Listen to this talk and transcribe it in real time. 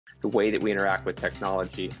the way that we interact with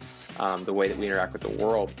technology, the way that we interact with the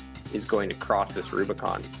world is going to cross this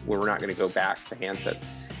Rubicon where we're not going to go back to handsets.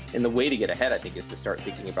 And the way to get ahead, I think, is to start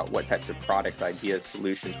thinking about what types of products, ideas,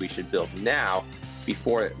 solutions we should build now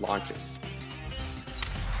before it launches.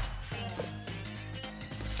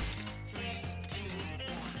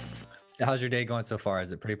 How's your day going so far?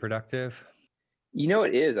 Is it pretty productive?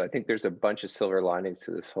 It is. I think there's a bunch of silver linings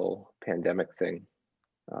to this whole pandemic thing.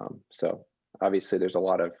 So obviously there's a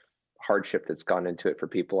lot of hardship that's gone into it for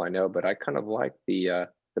people I know, but I kind of like the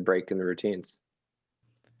break in the routines.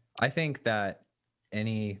 I think that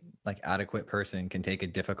any adequate person can take a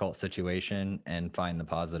difficult situation and find the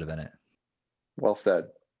positive in it. Well said.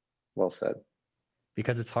 Well said.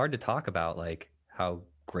 Because it's hard to talk about how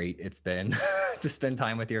great it's been to spend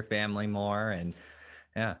time with your family more. And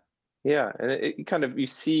yeah. And you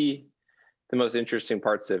see the most interesting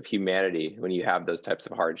parts of humanity when you have those types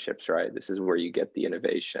of hardships, right? This is where you get the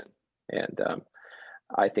innovation. And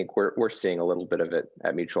I think we're seeing a little bit of it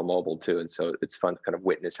at Mutual Mobile too. And so it's fun to kind of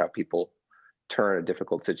witness how people turn a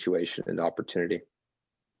difficult situation into opportunity.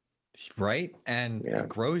 Right. And it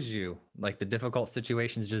grows you, the difficult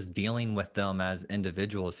situations, just dealing with them as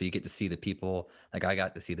individuals. So you get to see the people, I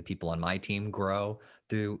got to see the people on my team grow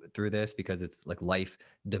through this, because it's life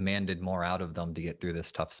demanded more out of them to get through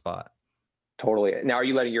this tough spot. Totally. Now, are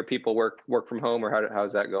you letting your people work from home, or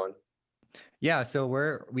how's that going? Yeah.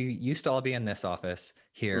 So we used to all be in this office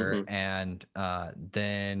here. Mm-hmm. And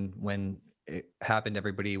then when it happened,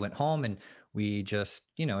 everybody went home, and we just,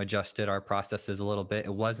 adjusted our processes a little bit.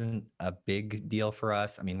 It wasn't a big deal for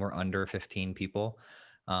us. I mean, we're under 15 people,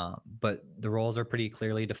 but the roles are pretty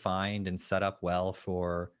clearly defined and set up well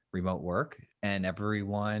for remote work. And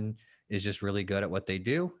everyone is just really good at what they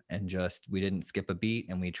do. And we didn't skip a beat,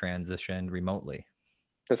 and we transitioned remotely.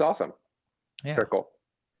 That's awesome. Yeah. Very cool.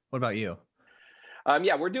 What about you?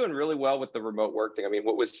 We're doing really well with the remote work thing. I mean,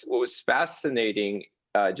 what was fascinating,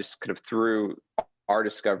 just kind of through our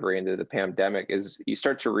discovery into the pandemic, is you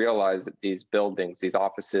start to realize that these buildings, these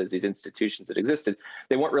offices, these institutions that existed,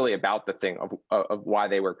 they weren't really about the thing of why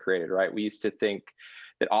they were created, right? We used to think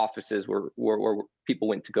that offices were where people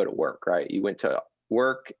went to go to work, right? You went to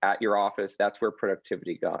work at your office, that's where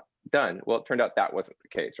productivity got done. Well, it turned out that wasn't the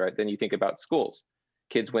case, right? Then you think about schools.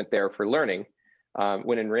 Kids went there for learning,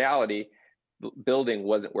 when in reality, building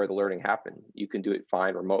wasn't where the learning happened. You can do it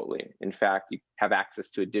fine remotely. In fact, you have access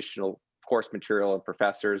to additional course material and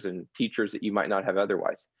professors and teachers that you might not have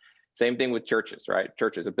otherwise. Same thing with churches, right?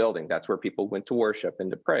 Church is a building. That's where people went to worship and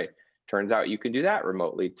to pray. Turns out you can do that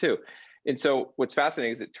remotely too. And so what's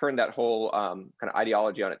fascinating is it turned that whole kind of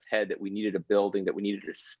ideology on its head, that we needed a building, that we needed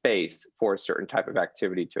a space for a certain type of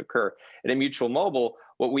activity to occur. And in Mutual Mobile,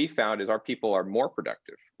 what we found is our people are more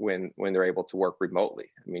productive when they're able to work remotely.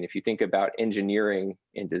 I mean, if you think about engineering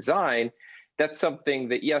and design, that's something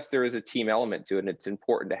that, yes, there is a team element to it, and it's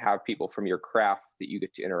important to have people from your craft that you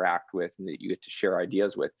get to interact with and that you get to share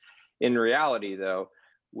ideas with. In reality, though,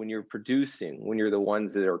 when you're producing, when you're the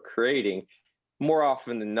ones that are creating, more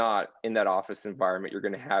often than not, in that office environment, you're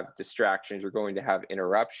going to have distractions, you're going to have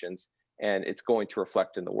interruptions, and it's going to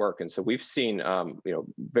reflect in the work. And so we've seen,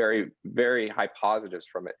 very, very high positives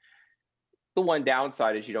from it. The one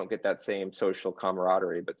downside is you don't get that same social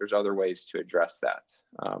camaraderie, but there's other ways to address that.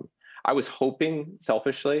 I was hoping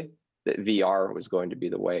selfishly that VR was going to be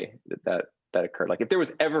the way that occurred. If there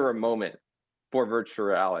was ever a moment for virtual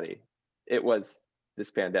reality, it was this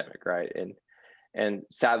pandemic, right? And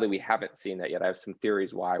sadly, we haven't seen that yet. I have some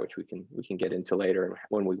theories why, which we can get into later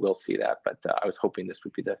when we will see that. But I was hoping this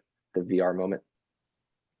would be the VR moment.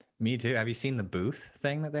 Me too. Have you seen the booth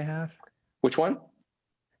thing that they have? Which one?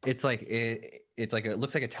 It's it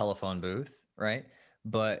looks like a telephone booth, right?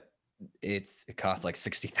 But it costs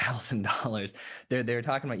 $60,000. They're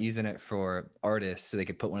talking about using it for artists, so they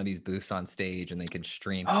could put one of these booths on stage and they could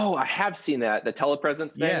stream. Oh, I have seen that. The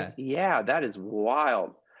telepresence thing. Yeah, that is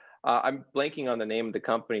wild. I'm blanking on the name of the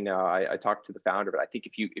company now. I talked to the founder, but I think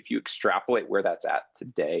if you extrapolate where that's at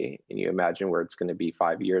today and you imagine where it's going to be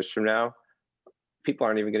 5 years from now, people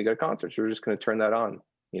aren't even going to go to concerts. We're just going to turn that on.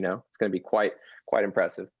 It's going to be quite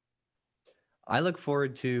impressive. I look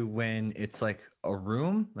forward to when it's a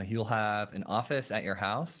room, you'll have an office at your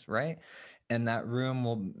house, right? And that room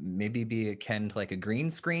will maybe be akin to a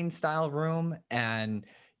green screen style room, and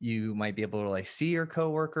you might be able to see your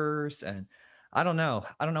coworkers. And I don't know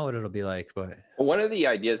what it'll be like, but one of the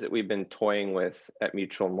ideas that we've been toying with at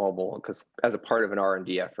Mutual Mobile, because as a part of an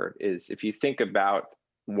R&D effort, is if you think about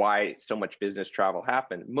why so much business travel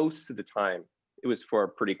happened, most of the time it was for a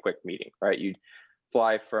pretty quick meeting, right? You'd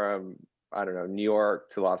fly from, New York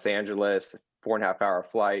to Los Angeles, 4.5 hour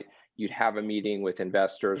flight. you'd have a meeting with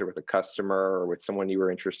investors or with a customer or with someone you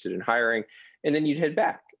were interested in hiring, and then you'd head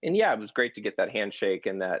back. And yeah, it was great to get that handshake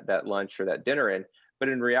and that lunch or that dinner in, but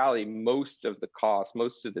in reality, most of the cost,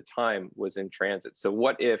 most of the time was in transit. So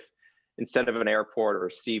what if instead of an airport or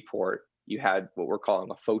a seaport, you had what we're calling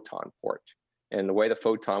a photon port? And the way the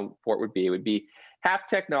photon port would be, it would be half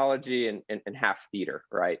technology and half theater,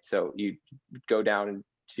 right? So you go down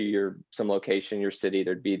to some location in your city,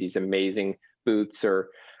 there'd be these amazing booths or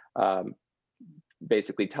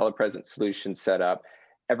basically telepresence solutions set up.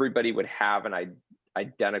 Everybody would have an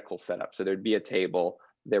identical setup. So there'd be a table,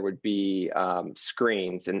 there would be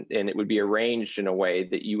screens, and it would be arranged in a way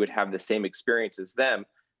that you would have the same experience as them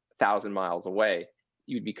 1,000 miles away.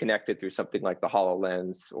 You'd be connected through something like the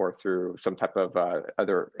HoloLens or through some type of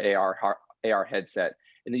other AR headset,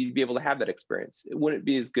 and then you'd be able to have that experience. It wouldn't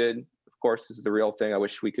be as good, of course, as the real thing. I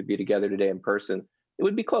wish we could be together today in person. It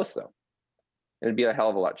would be close though, and it'd be a hell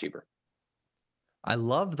of a lot cheaper. I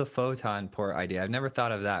love the photon port idea. I've never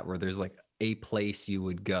thought of that, where there's like a place you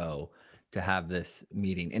would go to have this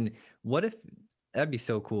meeting. And what if that'd be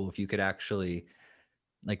so cool if you could actually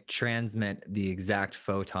like transmit the exact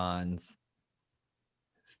photons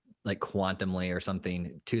like quantumly or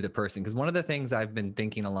something to the person? Because one of the things I've been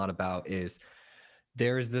thinking a lot about is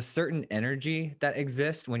there's this certain energy that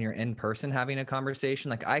exists when you're in person having a conversation.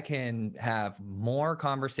 Like I can have more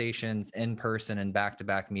conversations in person and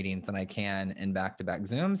back-to-back meetings than I can in back-to-back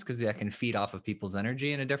Zooms, because I can feed off of people's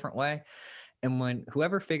energy in a different way. And when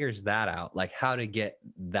whoever figures that out, like how to get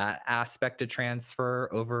that aspect to transfer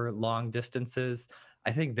over long distances,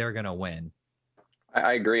 I think they're going to win.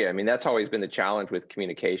 I agree. I mean, that's always been the challenge with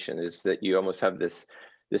communication, is that you almost have this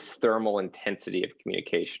thermal intensity of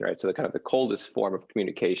communication, right? So the kind of the coldest form of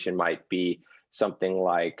communication might be something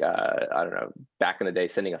like, I don't know, back in the day,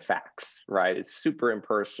 sending a fax, right? It's super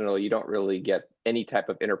impersonal. You don't really get any type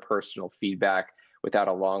of interpersonal feedback without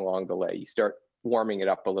a long, long delay. You start warming it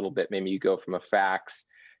up a little bit. Maybe you go from a fax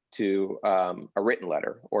to a written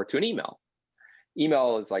letter or to an email.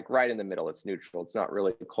 Email is like right in the middle. It's neutral. It's not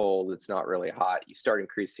really cold. It's not really hot. You start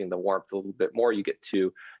increasing the warmth a little bit more, you get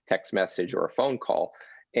to text message or a phone call.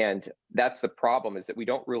 And that's the problem, is that we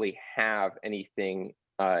don't really have anything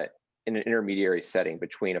in an intermediary setting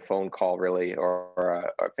between a phone call really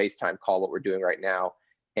or a FaceTime call, what we're doing right now,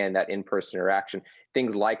 and that in-person interaction.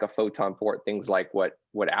 Things like a photon port, things like what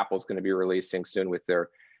Apple's going to be releasing soon with their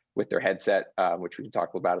headset, which we can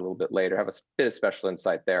talk about a little bit later, have a bit of special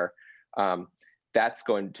insight there. That's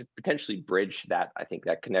going to potentially bridge that, I think,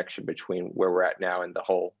 that connection between where we're at now and the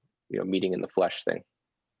whole, meeting in the flesh thing.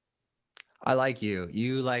 I like you.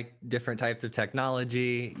 You like different types of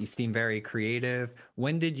technology. You seem very creative.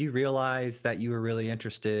 When did you realize that you were really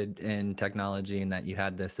interested in technology and that you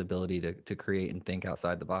had this ability to create and think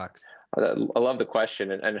outside the box? I love the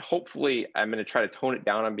question. And hopefully I'm going to try to tone it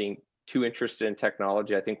down on being too interested in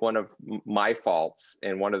technology. I think one of my faults,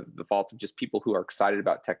 and one of the faults of just people who are excited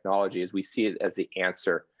about technology, is we see it as the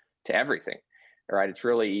answer to everything. All right. It's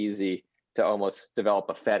really easy to almost develop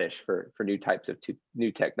a fetish for new types of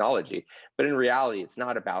new technology. But in reality, it's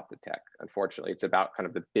not about the tech, unfortunately. It's about kind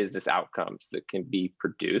of the business outcomes that can be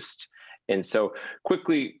produced. And so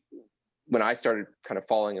quickly, when I started kind of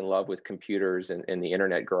falling in love with computers and the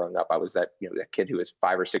internet growing up, I was that kid who was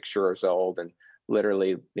 5 or 6 years old and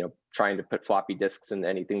literally trying to put floppy disks in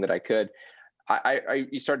anything that I could.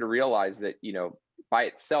 You started to realize that by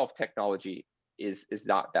itself, technology is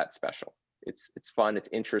not that special. It's fun, it's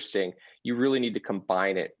interesting. You really need to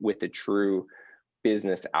combine it with a true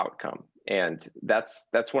business outcome. And that's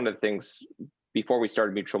one of the things. Before we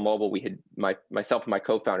started Mutual Mobile, we had myself and my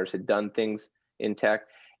co-founders had done things in tech,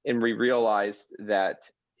 and we realized that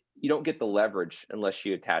you don't get the leverage unless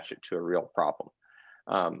you attach it to a real problem.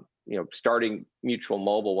 Starting Mutual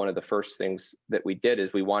Mobile, one of the first things that we did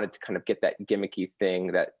is we wanted to kind of get that gimmicky thing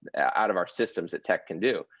that out of our systems that tech can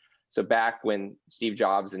do. So back when Steve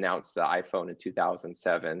Jobs announced the iPhone in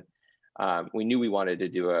 2007, we knew we wanted to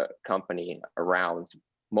do a company around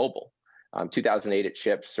mobile. 2008 it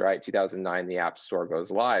ships, right? 2009 the App Store goes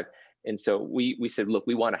live. And so we said, look,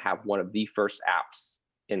 we want to have one of the first apps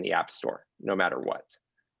in the App Store, no matter what.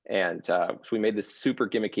 And so we made this super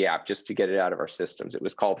gimmicky app just to get it out of our systems. It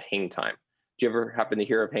was called Hang Time. Did you ever happen to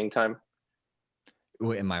hear of Hang Time?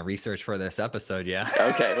 In my research for this episode, yeah.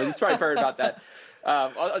 Okay, well, just probably heard about that.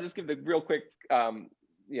 I'll just give the real quick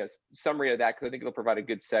summary of that, because I think it'll provide a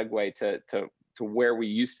good segue to where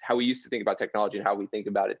how we used to think about technology and how we think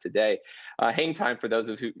about it today. Hang Time, for those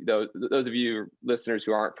of you listeners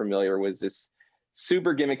who aren't familiar, was this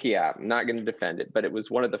super gimmicky app. I'm not going to defend it, but it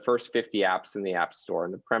was one of the first 50 apps in the App Store,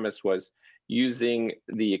 and the premise was using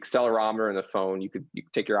the accelerometer in the phone. You could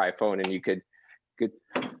take your iPhone and you could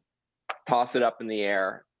toss it up in the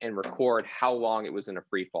air and record how long it was in a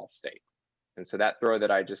free fall state. And so that throw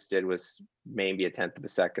that I just did was maybe a tenth of a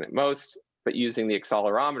second at most, but using the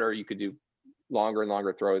accelerometer, you could do longer and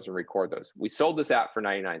longer throws and record those. We sold this app for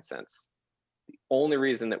 99 cents. The only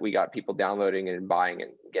reason that we got people downloading and buying,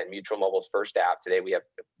 and again, Mutual Mobile's first app, today we have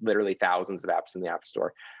literally thousands of apps in the App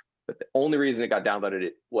Store, but the only reason it got downloaded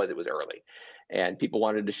it was early. And people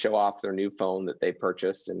wanted to show off their new phone that they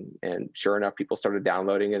purchased. And sure enough, people started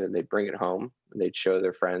downloading it and they'd bring it home and they'd show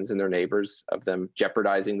their friends and their neighbors of them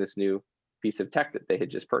jeopardizing this new piece of tech that they had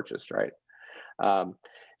just purchased, right?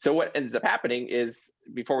 So what ends up happening is,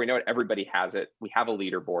 before we know it, everybody has it. We have a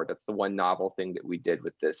leaderboard. That's the one novel thing that we did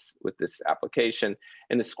with this application,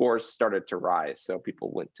 and the scores started to rise. So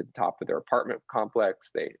people went to the top of their apartment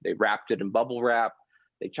complex. They wrapped it in bubble wrap.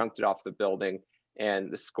 They chunked it off the building,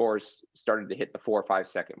 and the scores started to hit the 4 or 5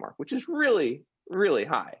 second mark, which is really, really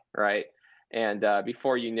high, right? And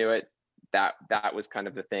before you knew it, that was kind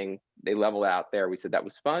of the thing. They leveled out there. We said that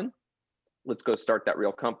was fun. Let's go start that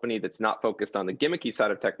real company that's not focused on the gimmicky side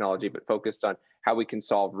of technology, but focused on how we can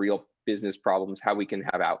solve real business problems, how we can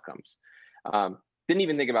have outcomes. Didn't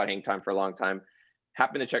even think about hang time for a long time.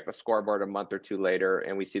 Happened to check the scoreboard a month or two later,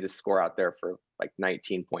 and we see the score out there for like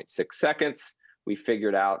 19.6 seconds. We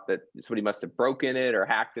figured out that somebody must have broken it or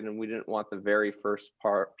hacked it, and we didn't want the very first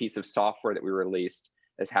piece of software that we released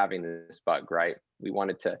as having this bug, right? We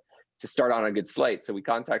wanted to start on a good slate. So we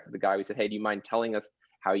contacted the guy. We said, hey, do you mind telling us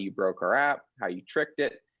how you broke our app, how you tricked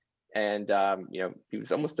it? And he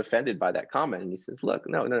was almost offended by that comment. And he says, look,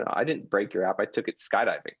 no, I didn't break your app. I took it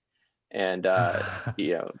skydiving. And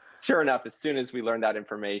sure enough, as soon as we learned that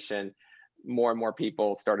information, more and more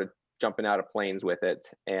people started jumping out of planes with it,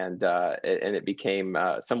 and it became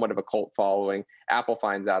somewhat of a cult following. Apple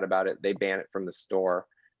finds out about it, they ban it from the store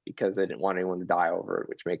because they didn't want anyone to die over it,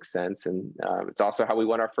 which makes sense. And it's also how we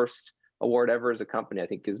won our first award ever as a company. I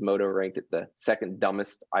think Gizmodo ranked it the second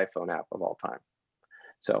dumbest iPhone app of all time.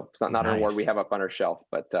 So it's not an award we have up on our shelf,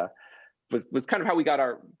 but was kind of how we got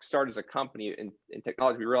our start as a company in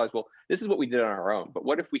technology. We realized, well, this is what we did on our own, but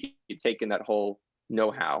what if we had taken that whole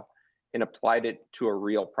know-how and applied it to a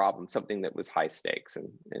real problem, something that was high stakes? And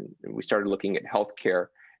we started looking at healthcare,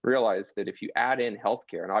 realized that if you add in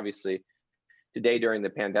healthcare, and obviously today during the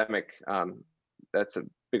pandemic, that's a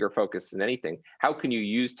bigger focus than anything. How can you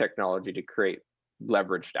use technology to create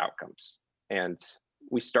leveraged outcomes? And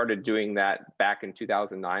we started doing that back in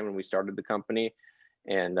 2009 when we started the company,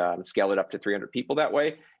 and scaled it up to 300 people that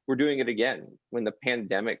way. We're doing it again. When the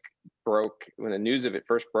pandemic broke, when the news of it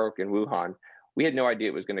first broke in Wuhan, we had no idea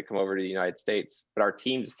it was going to come over to the United States, but our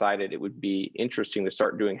team decided it would be interesting to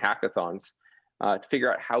start doing hackathons to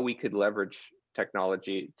figure out how we could leverage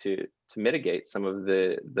technology to mitigate some of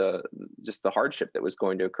the hardship that was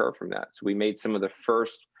going to occur from that. So we made some of the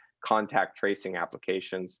first contact tracing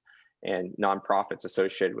applications and nonprofits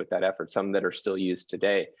associated with that effort, some that are still used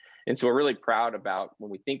today. And so we're really proud about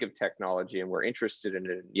when we think of technology and we're interested in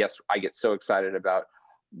it. And yes, I get so excited about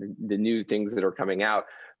the new things that are coming out,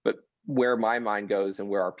 but where my mind goes and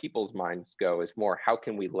where our people's minds go is more, how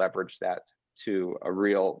can we leverage that to a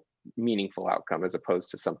real meaningful outcome as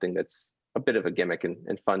opposed to something that's a bit of a gimmick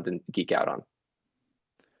and fun to geek out on.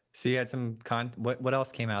 So you had some what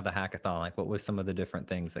else came out of the hackathon? Like, what was some of the different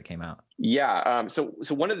things that came out? Yeah. So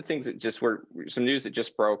one of the things that just were some news that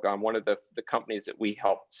just broke on one of the companies that we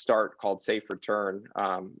helped start called Safe Return.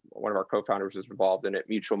 One of our co-founders was involved in it.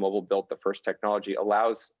 Mutual Mobile built the first technology,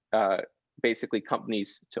 allows basically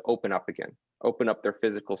companies to open up again, open up their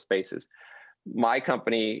physical spaces. My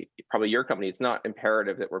company, probably your company, it's not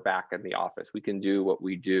imperative that we're back in the office. We can do what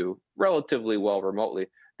we do relatively well remotely.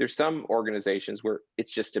 There's some organizations where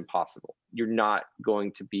it's just impossible. You're not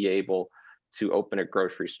going to be able to open a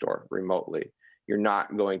grocery store remotely. You're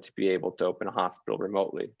not going to be able to open a hospital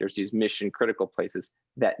remotely. There's these mission critical places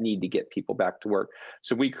that need to get people back to work.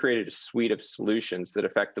 So we created a suite of solutions that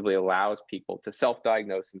effectively allows people to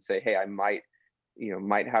self-diagnose and say, hey, I might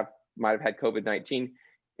have had COVID-19,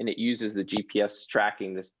 and it uses the GPS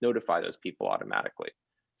tracking to notify those people automatically.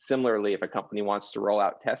 Similarly, if a company wants to roll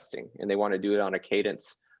out testing and they want to do it on a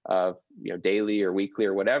cadence of daily or weekly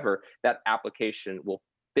or whatever, that application will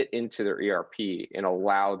fit into their ERP and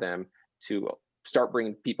allow them to start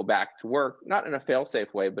bringing people back to work, not in a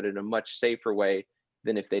fail-safe way, but in a much safer way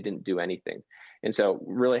than if they didn't do anything. And so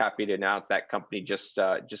really happy to announce that company just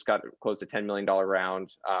got closed a $10 million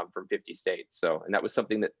round from 50 states. So, and that was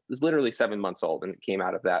something that was literally 7 months old, and it came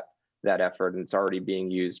out of that effort, and it's already being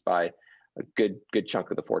used by a good chunk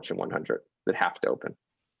of the Fortune 100 that have to open.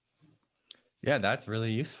 Yeah, that's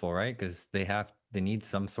really useful, right? Because they need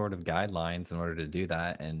some sort of guidelines in order to do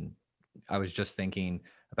that. And I was just thinking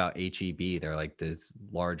about HEB. They're like this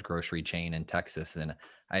large grocery chain in Texas. And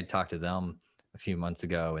I had talked to them a few months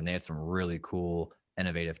ago and they had some really cool,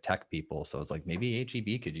 innovative tech people. So it's like maybe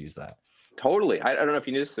HEB could use that. Totally. I don't know if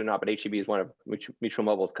you knew this or not, but HEB is one of Mutual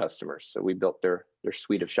Mobile's customers. So we built their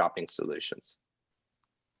suite of shopping solutions.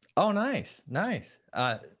 Oh, nice. Nice.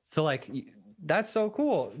 So like, that's so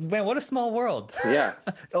cool, man. What a small world. Yeah.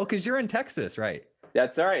 Oh, because you're in Texas, right?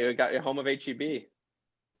 That's all right. We got your home of HEB.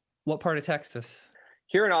 What part of Texas?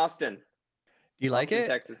 Here in Austin. Do you like Austin, it?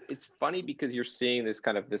 Texas. It's funny because you're seeing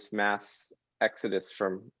this mass exodus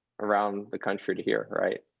from around the country to here,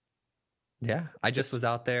 right? Yeah, I just was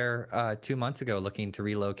out there 2 months ago looking to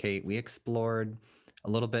relocate. We explored a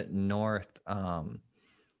little bit north,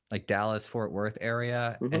 like Dallas, Fort Worth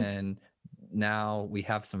area, Mm-hmm. and now we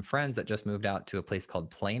have some friends that just moved out to a place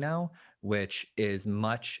called Plano, which is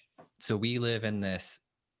much. So we live in this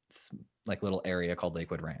like little area called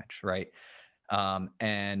Lakewood Ranch, right?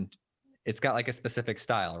 And it's got like a specific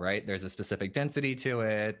style, right? There's a specific density to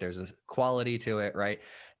it. There's a quality to it, right?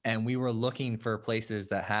 And we were looking for places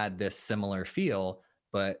that had this similar feel,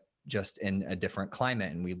 but just in a different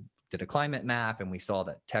climate. And we did a climate map and we saw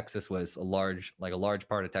that Texas was a large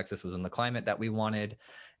part of Texas was in the climate that we wanted.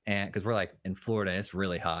 And because we're like in Florida, it's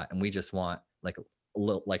really hot and we just want like a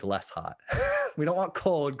little, like less hot. We don't want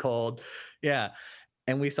cold. Yeah.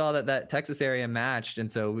 And we saw that Texas area matched. And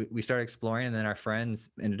so we started exploring, and then our friends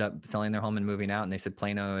ended up selling their home and moving out. And they said,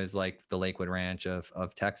 Plano is like the Lakewood Ranch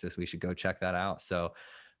of Texas. We should go check that out. So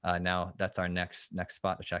now that's our next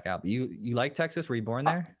spot to check out. But you like Texas? Were you born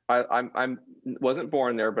there? I'm wasn't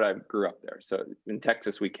born there, but I grew up there. So in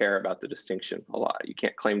Texas, we care about the distinction a lot. You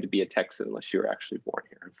can't claim to be a Texan unless you were actually born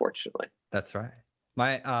here, unfortunately. That's right.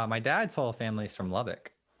 My dad's whole family is from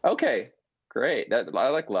Lubbock. Okay, great. I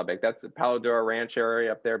like Lubbock. That's the Palo Duro Ranch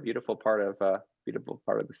area up there. Beautiful part of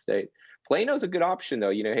the state. Plano's a good option though.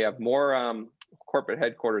 You know, you have more corporate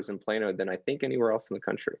headquarters in Plano than I think anywhere else in the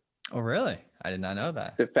country. Oh, really? I did not know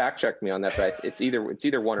that. To fact check me on that, but it's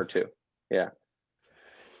either one or two. Yeah.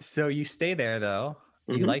 So you stay there though.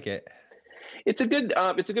 You Mhm. like it? It's a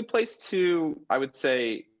good place to, I would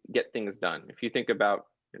say, get things done. If you think about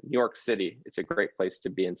New York City, it's a great place to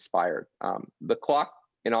be inspired. The clock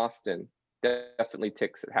in Austin definitely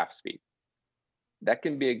ticks at half speed. That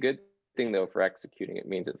can be a good thing though for executing. It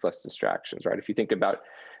means it's less distractions, right? If you think about,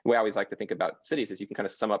 the way I always like to think about cities is you can kind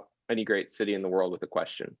of sum up any great city in the world with a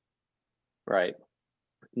question, right?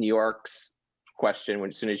 New York's question, when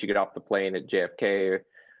as soon as you get off the plane at JFK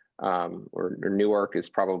or Newark, is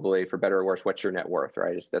probably, for better or worse, what's your net worth,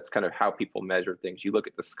 right? That's kind of how people measure things. You look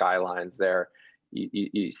at the skylines there,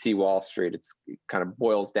 you see Wall Street, it kind of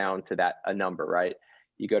boils down to that, a number, right?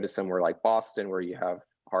 You go to somewhere like Boston where you have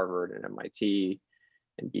Harvard and MIT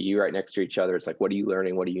and BU right next to each other. It's like, what are you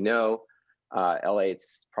learning? What do you know? LA,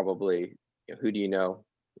 it's probably, who do you know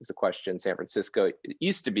is the question. San Francisco, it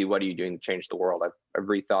used to be, what are you doing to change the world? I've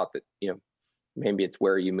rethought that, maybe it's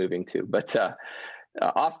where are you moving to, but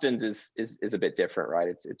Austin's is a bit different, right?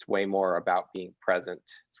 It's way more about being present.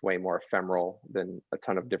 It's way more ephemeral than a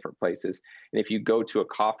ton of different places. And if you go to a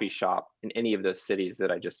coffee shop in any of those cities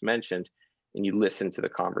that I just mentioned, and you listen to the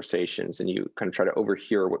conversations and you kind of try to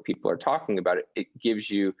overhear what people are talking about, it gives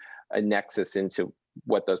you a nexus into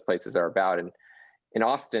what those places are about. And in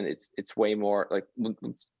Austin, it's way more like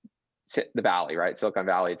the Valley, right? Silicon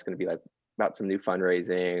Valley, it's going to be like about some new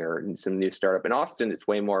fundraising or some new startup. In Austin, it's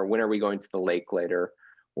way more, when are we going to the lake later?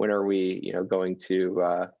 When are we, going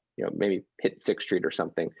to, maybe hit 6th Street or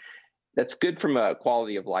something? That's good from a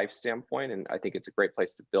quality of life standpoint. And I think it's a great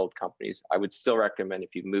place to build companies. I would still recommend,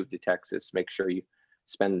 if you move to Texas, make sure you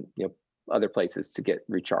spend, other places to get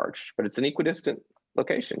recharged, but it's an equidistant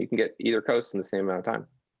location. You can get either coast in the same amount of time.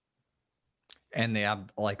 And they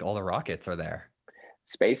have like all the rockets are there.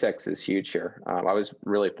 SpaceX is huge here. I was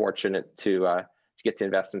really fortunate to get to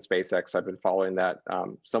invest in SpaceX. I've been following that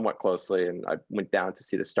somewhat closely, and I went down to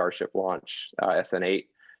see the Starship launch SN8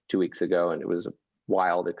 2 weeks ago, and it was a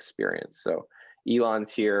wild experience. So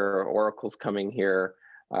Elon's here, Oracle's coming here,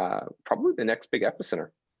 probably the next big epicenter.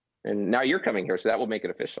 And now you're coming here, so that will make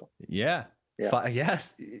it official. Yeah.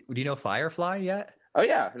 Yes. Do you know Firefly yet? Oh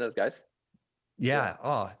yeah, those guys. Yeah.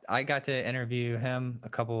 Oh, I got to interview him a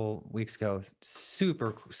couple weeks ago.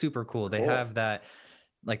 Super, super cool. They have that,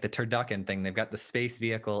 like the turducken thing. They've got the space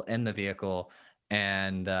vehicle in the vehicle,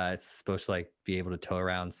 and it's supposed to like be able to tow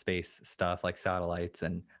around space stuff like satellites.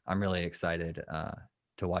 And I'm really excited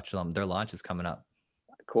to watch them. Their launch is coming up.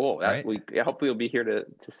 Cool. right? Hopefully you'll be here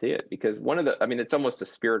to see it, because it's almost a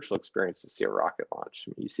spiritual experience to see a rocket launch.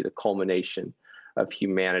 You see the culmination of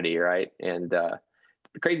humanity, right? And the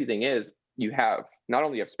crazy thing is, you have not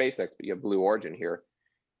only have SpaceX, but you have Blue Origin here.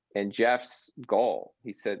 And Jeff's goal,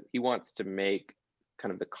 he said he wants to make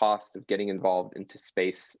kind of the cost of getting involved into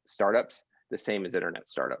space startups the same as internet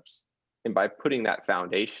startups. And by putting that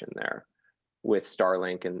foundation there with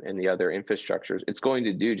Starlink and the other infrastructures, it's going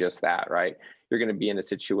to do just that, right? You're going to be in a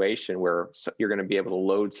situation where you're going to be able to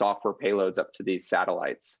load software payloads up to these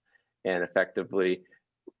satellites and effectively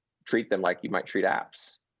treat them like you might treat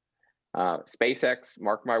apps. SpaceX,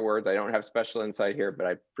 mark my words, I don't have special insight here, but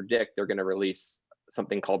I predict they're going to release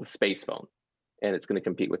something called the Space Phone, and it's going to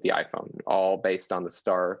compete with the iPhone, all based on the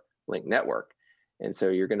Starlink network. And so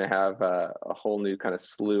you're going to have a whole new kind of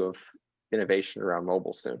slew of innovation around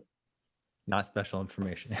mobile soon. Not special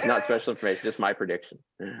information. Not special information, just my prediction.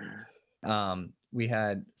 We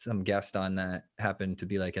had some guest on that happened to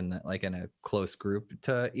be in a close group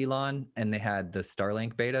to Elon, and they had the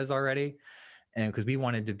Starlink betas already. And because we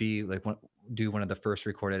wanted to be do one of the first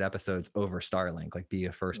recorded episodes over Starlink, be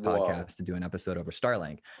a first podcast to do an episode over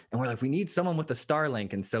Starlink. And we're we need someone with a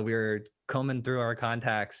Starlink. And so we were combing through our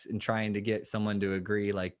contacts and trying to get someone to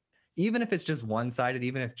agree, even if it's just one-sided,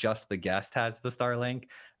 even if just the guest has the Starlink,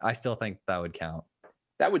 I still think that would count.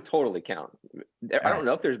 That would totally count. I don't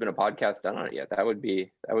know if there's been a podcast done on it yet. That would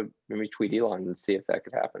maybe tweet Elon and see if that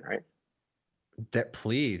could happen, right?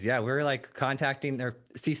 Please. Yeah. We're contacting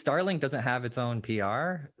Starlink doesn't have its own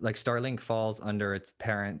PR. Starlink falls under its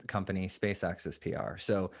parent company, SpaceX's PR.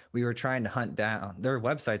 So we were trying to hunt down, their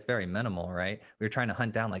website's very minimal, right? We were trying to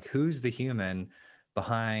hunt down who's the human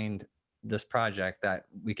behind this project that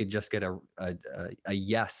we could just get a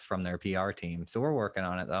yes from their PR team. So we're working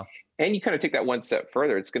on it though. And you kind of take that one step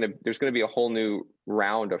further. There's going to be a whole new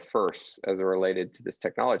round of firsts as it related to this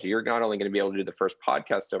technology. You're not only going to be able to do the first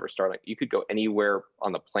podcast over Starlink, you could go anywhere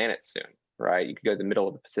on the planet soon, right? You could go to the middle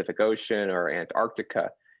of the Pacific Ocean or Antarctica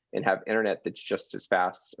and have internet that's just as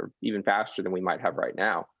fast or even faster than we might have right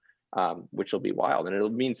now, which will be wild. And it'll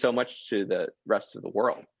mean so much to the rest of the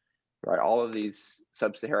world, right? All of these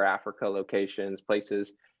sub-Saharan Africa locations,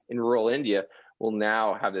 places in rural India will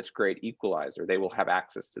now have this great equalizer. They will have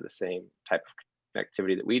access to the same type of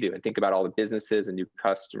connectivity that we do. And think about all the businesses and new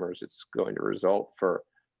customers it's going to result for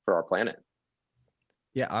our planet.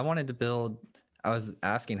 Yeah, I was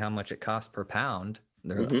asking how much it cost per pound.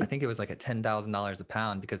 I think it was at $10,000 a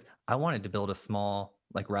pound, because I wanted to build a small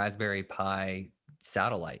Raspberry Pi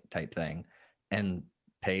satellite type thing and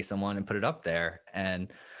pay someone and put it up there.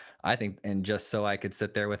 And I think, and just so I could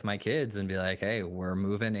sit there with my kids and be hey, we're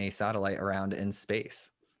moving a satellite around in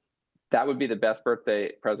space. That would be the best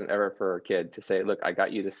birthday present ever for a kid, to say, look, I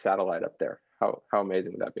got you this satellite up there. How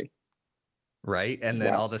amazing would that be? Right. And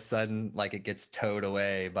then all of a sudden, it gets towed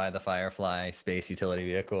away by the Firefly space utility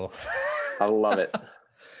vehicle. I love it.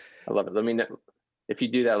 I love it. Let me know if you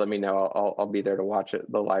do that. Let me know. I'll be there to watch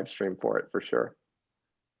it, the live stream for it, for sure.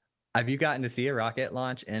 Have you gotten to see a rocket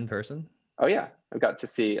launch in person? Oh yeah, I got to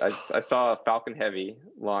see. I saw a Falcon Heavy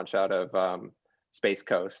launch out of Space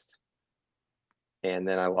Coast, and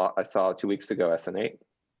then I saw 2 weeks ago SN8.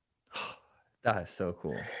 That is so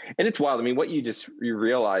cool. And it's wild. I mean, what you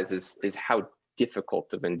realize is how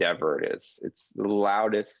difficult of endeavor it is. It's the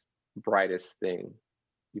loudest, brightest thing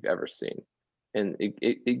you've ever seen, and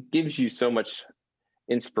it gives you so much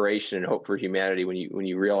inspiration and hope for humanity when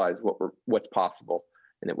you realize what's possible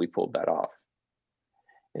and that we pulled that off.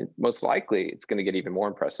 And most likely, it's going to get even more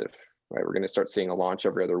impressive, right? We're going to start seeing a launch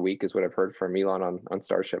every other week, is what I've heard from Elon on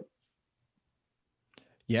Starship.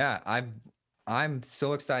 Yeah, I'm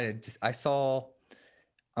so excited. I saw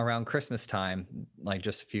around Christmas time,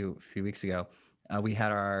 just a few weeks ago, we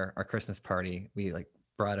had our Christmas party. We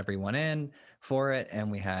brought everyone in for it, and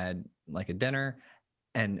we had a dinner.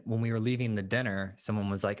 And when we were leaving the dinner, someone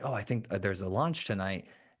was oh, I think there's a launch tonight.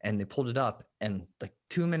 And they pulled it up, and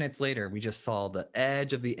 2 minutes later, we just saw the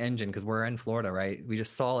edge of the engine, because we're in Florida, right? We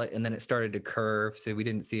just saw it, and then it started to curve, so we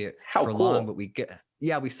didn't see it for long. But we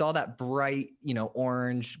saw that bright,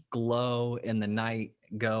 orange glow in the night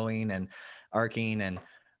going and arcing, and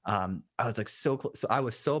I was so close. So I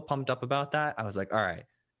was so pumped up about that. I was all right,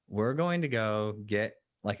 we're going to go get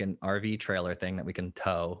an RV trailer thing that we can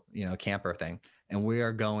tow, camper thing, and we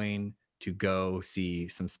are going to go see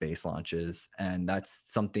some space launches. And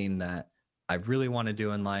that's something that I really want to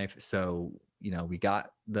do in life. So, we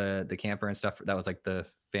got the camper and stuff. That was the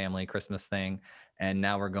family Christmas thing. And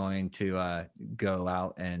now we're going to go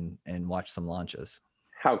out and watch some launches.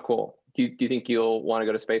 How cool. Do you think you'll want to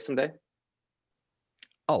go to space someday?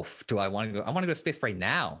 Oh, do I want to go? I want to go to space right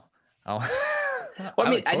now. Oh. Well, I I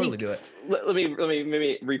mean, would I totally think do it. let me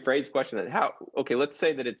maybe rephrase the question. Then okay, let's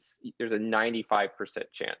say that there's a 95%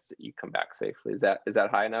 chance that you come back safely. Is that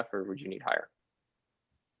high enough, or would you need higher?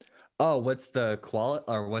 Oh, what's the quality,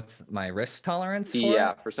 or what's my risk tolerance for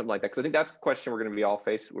Yeah, it? for something like that. Because I think that's a question we're going to be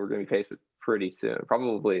faced with pretty soon,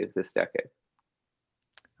 probably this decade.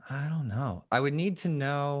 I don't know. I would need to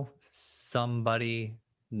know somebody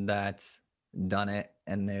that's done it,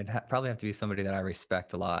 and they'd probably have to be somebody that I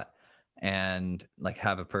respect a lot and like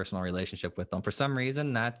have a personal relationship with them. For some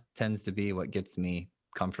reason, that tends to be what gets me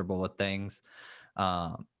comfortable with things.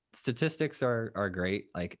 Statistics are great,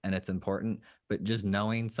 like, and it's important, but just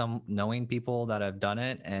knowing people that have done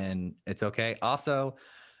it and it's okay. Also,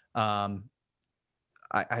 um,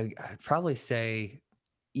 I'd probably say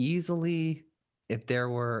easily, if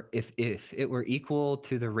it were equal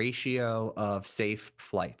to the ratio of safe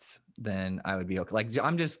flights, then I would be okay. Like,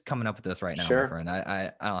 I'm just coming up with this right now, my Sure, friend.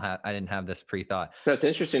 I didn't have this pre-thought. that's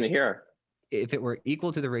interesting to hear. If it were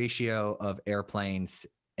equal to the ratio of airplanes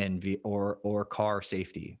and or car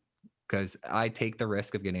safety, because I take the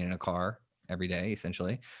risk of getting in a car every day.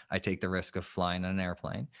 Essentially, I take the risk of flying on an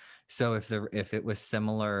airplane. So if it was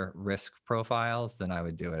similar risk profiles, then I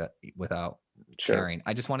would do it without Sure, caring.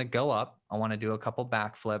 I just want to go up. I want to do a couple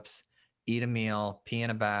backflips, eat a meal, pee in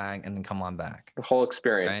a bag, and then come on back. the whole Right,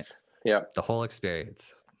 experience. Yeah. the whole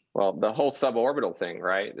experience. Well, the whole suborbital thing,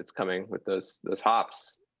 right? That's coming with those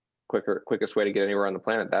hops. Quickest way to get anywhere on the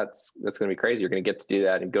planet. That's going to be crazy. You're going to get to do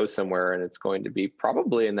that and go somewhere, and it's going to be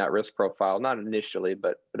probably in that risk profile, not initially,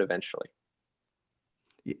 but eventually.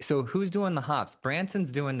 So who's doing the hops?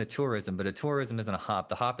 Branson's doing the tourism, but a tourism isn't a hop.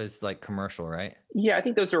 The hop is like commercial, right? Yeah, I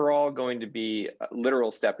think those are all going to be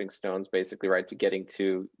literal stepping stones, basically, right, to getting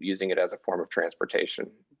to using it as a form of transportation.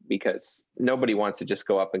 Because nobody wants to just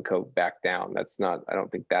go up and go back down. That's not, I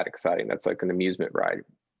don't think, that exciting. That's like an amusement ride.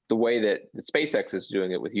 The way that SpaceX is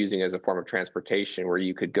doing it with using it as a form of transportation, where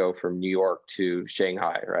you could go from New York to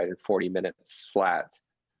Shanghai, right, in 40 minutes flat,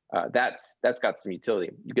 that's got some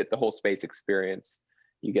utility. You get the whole space experience.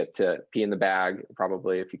 You get to pee in the bag,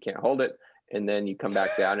 probably, if you can't hold it, and then you come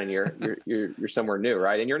back down and you're somewhere new,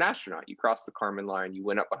 right? And you're an astronaut. You cross the Kármán line. You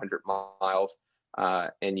went up 100 miles,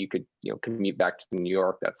 and you could commute back to New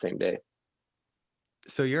York that same day.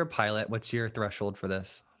 So you're a pilot. What's your threshold for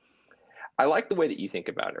this? I like the way that you think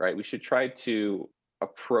about it, right? We should try to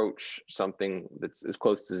approach something that's as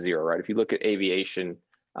close to zero, right? If you look at aviation,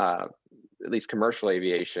 at least commercial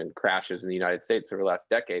aviation crashes in the United States over the last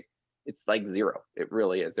decade, it's like zero. It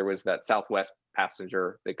really is. There was that Southwest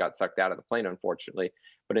passenger that got sucked out of the plane, unfortunately.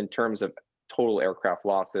 But in terms of total aircraft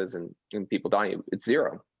losses and people dying, it's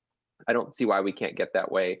zero. I don't see why we can't get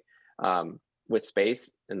that way with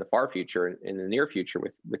space in the far future and in the near future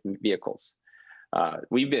with vehicles.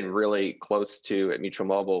 We've been really close to, at Mutual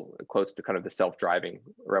Mobile, close to kind of the self-driving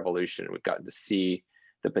revolution. We've gotten to see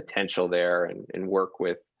the potential there and work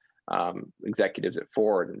with executives at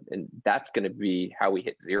Ford, and that's going to be how we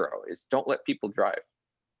hit zero. Is don't let people drive.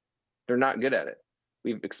 They're not good at it.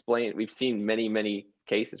 We've seen many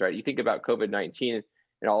cases, right? You think about COVID-19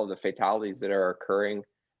 and all of the fatalities that are occurring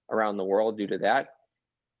around the world due to that.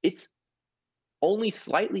 It's only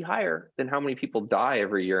slightly higher than how many people die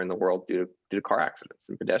every year in the world due to car accidents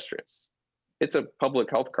and pedestrians. It's a public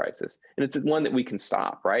health crisis, and it's one that we can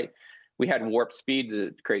stop, right? We had warp speed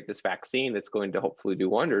to create this vaccine that's going to hopefully do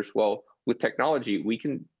wonders. Well, with technology, we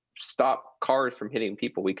can stop cars from hitting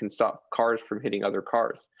people. We can stop cars from hitting other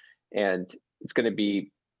cars. And it's going to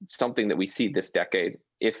be something that we see this decade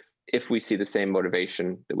if we see the same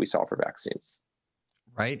motivation that we saw for vaccines.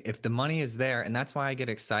 Right? If the money is there, and that's why I get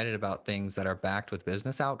excited about things that are backed with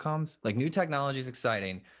business outcomes. Like, new technology is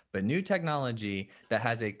exciting, but new technology that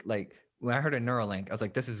has when I heard of Neuralink, I was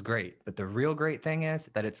like, this is great. But the real great thing is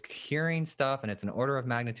that it's curing stuff and it's an order of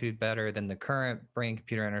magnitude better than the current brain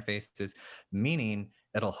computer interfaces, meaning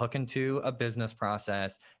it'll hook into a business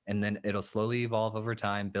process and then it'll slowly evolve over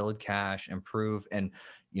time, build cash, improve. And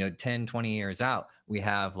 10, 20 years out, we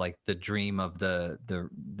have like the dream of the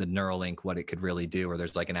Neuralink, what it could really do, or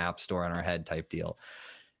there's like an app store on our head type deal.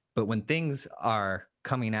 But when things are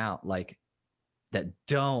coming out like that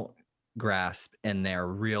don't grasp and they're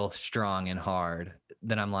real strong and hard,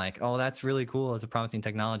 then I'm like, oh, that's really cool. It's a promising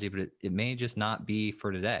technology, but it may just not be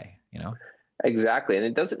for today, Exactly. And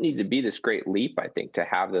it doesn't need to be this great leap, I think, to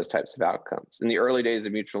have those types of outcomes. In the early days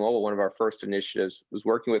of Mutual Mobile, one of our first initiatives was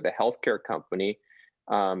working with a healthcare company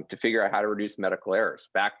to figure out how to reduce medical errors.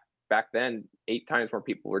 Back then, 8 times more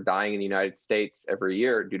people were dying in the United States every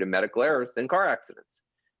year due to medical errors than car accidents.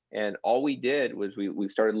 And all we did was we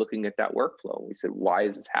started looking at that workflow. We said, why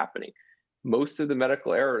is this happening? most of the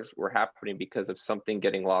medical errors were happening because of something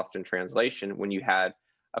getting lost in translation when you had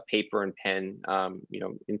a paper and pen,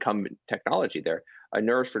 incumbent technology there. A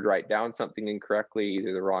nurse would write down something incorrectly,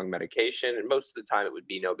 either the wrong medication, and most of the time it would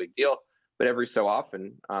be no big deal. But every so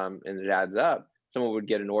often, and it adds up, someone would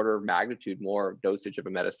get an order of magnitude more dosage of a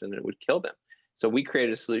medicine and it would kill them. So we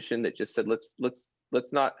created a solution that just said,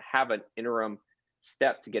 let's not have an interim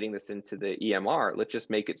step to getting this into the EMR. Let's just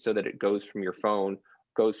make it so that it goes from your phone,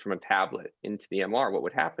 goes from a tablet into the EMR. What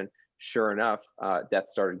would happen? Sure enough,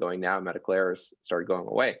 deaths started going down, medical errors started going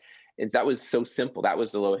away. And that was so simple. That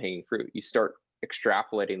was the low hanging fruit. You start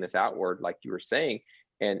extrapolating this outward, like you were saying,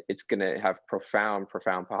 and it's going to have profound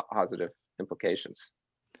positive implications.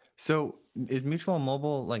 So is Mutual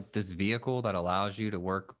Mobile like this vehicle that allows you to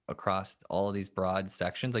work across all of these broad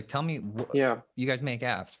sections? Like, tell me, you guys make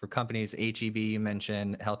apps for companies, HEB, you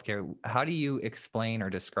mentioned healthcare. How do you explain or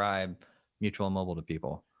describe Mutual Mobile to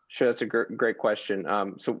people? Sure, that's a great question.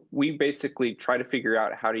 So we basically try to figure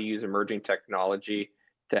out how to use emerging technology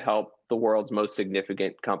to help the world's most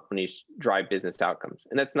significant companies drive business outcomes.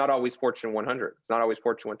 And that's not always Fortune 100. It's not always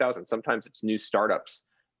Fortune 1000. Sometimes it's new startups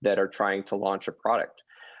that are trying to launch a product.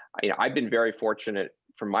 I've been very fortunate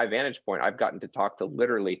from my vantage point. I've gotten to talk to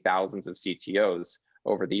literally thousands of CTOs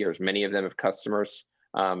over the years. Many of them have customers,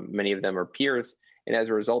 many of them are peers. And as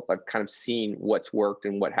a result, I've kind of seen what's worked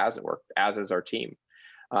and what hasn't worked, as is our team.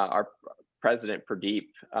 Our president, Pradeep,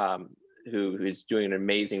 who is doing an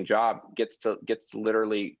amazing job, gets to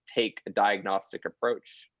literally take a diagnostic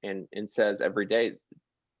approach and says every day,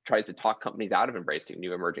 tries to talk companies out of embracing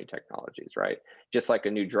new emerging technologies, right? Just like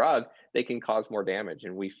a new drug, they can cause more damage.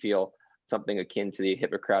 And we feel something akin to the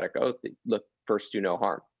Hippocratic Oath that, look, first do no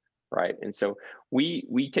harm, right? And so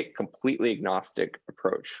we take a completely agnostic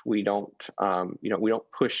approach. We don't, we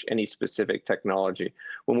don't push any specific technology.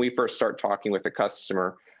 When we first start talking with a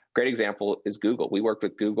customer, great example is Google. We worked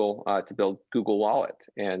with Google to build Google Wallet.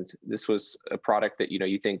 And this was a product that,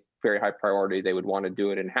 you think very high priority, they would want to do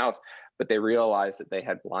it in-house, but they realized that they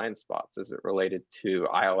had blind spots as it related to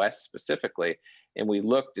iOS specifically. And we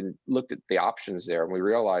looked at the options there, and we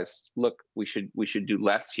realized, look, we should do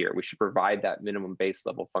less here. We should provide that minimum base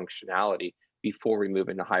level functionality before we move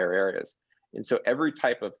into higher areas. And so every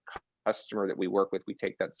type of customer that we work with, we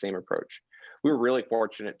take that same approach. We were really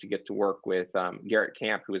fortunate to get to work with Garrett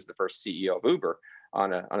Camp, who was the first CEO of Uber,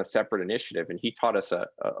 on a separate initiative, and he taught us a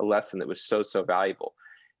lesson that was so valuable.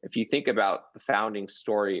 If you think about the founding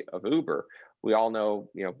story of Uber, we all know,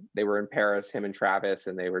 they were in Paris, him and Travis,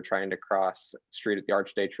 and they were trying to cross the street at the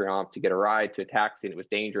Arc de Triomphe to get a ride to a taxi, and it was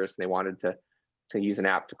dangerous, and they wanted to use an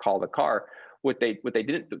app to call the car. What they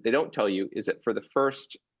don't tell you is that for the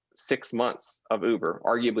first 6 months of Uber,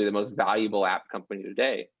 arguably the most valuable app company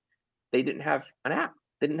today, they didn't have an app.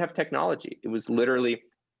 They didn't have technology. It was literally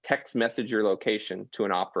text message your location to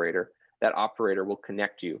an operator. That operator will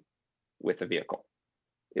connect you with a vehicle.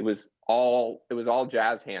 It was all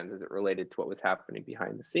jazz hands as it related to what was happening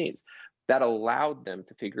behind the scenes. That allowed them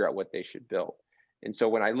to figure out what they should build. And so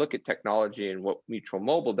when I look at technology and what Mutual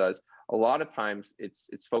Mobile does, a lot of times it's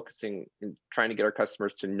focusing and trying to get our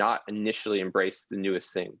customers to not initially embrace the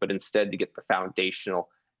newest thing, but instead to get the foundational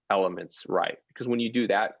elements right. Because when you do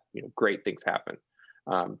that, great things happen.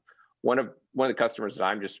 One of the customers that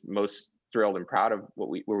I'm just most thrilled and proud of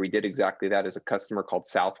where we did exactly that is a customer called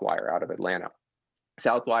Southwire out of Atlanta.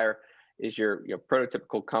 Southwire is your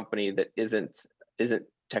prototypical company that isn't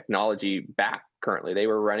technology backed currently. They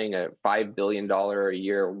were running a $5 billion a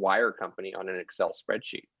year wire company on an Excel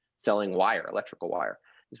spreadsheet, selling wire, electrical wire.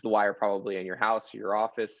 It's the wire probably in your house or your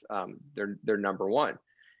office. They're number one.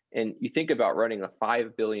 And you think about running a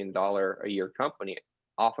 $5 billion a year company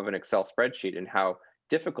off of an Excel spreadsheet and how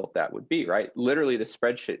difficult that would be, right? Literally, the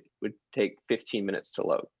spreadsheet would take 15 minutes to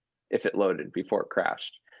load if it loaded before it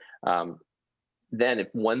crashed. Then if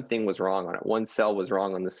one thing was wrong on it, one cell was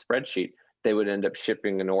wrong on the spreadsheet, they would end up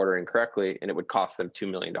shipping an order incorrectly, and it would cost them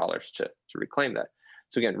 $2 million to reclaim that.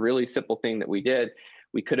 So again, really simple thing that we did.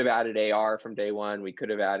 We could have added AR from day one. We could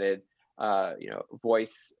have added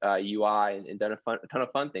voice UI and done a ton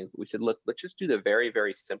of fun things. But we said, look, let's just do the very,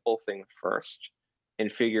 very simple thing first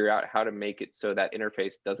and figure out how to make it so that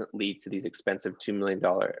interface doesn't lead to these expensive $2 million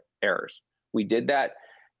errors. We did that.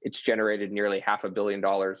 It's generated nearly $500 million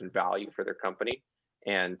in value for their company.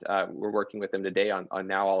 And we're working with them today on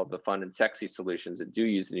now all of the fun and sexy solutions that do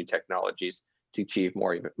use new technologies to achieve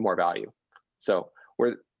more value. So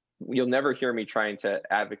you'll never hear me trying to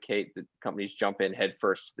advocate that companies jump in head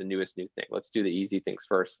first to the newest new thing. Let's do the easy things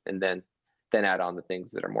first, and then add on the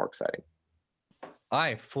things that are more exciting.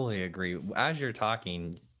 I fully agree. As you're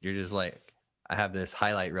talking, you're just like, I have this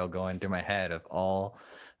highlight reel going through my head of all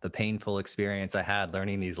the painful experience I had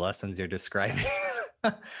learning these lessons you're describing.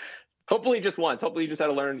 Hopefully just once. Hopefully you just had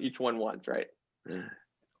to learn each one once, right?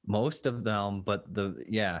 Most of them, but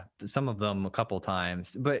some of them a couple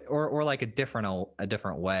times, but or like a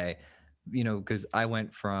different way, because I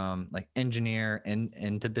went from like engineer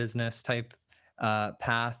into business type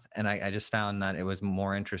path, and I just found that it was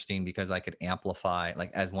more interesting because I could amplify,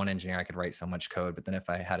 like as one engineer I could write so much code, but then if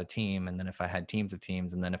I had a team, and then if I had teams of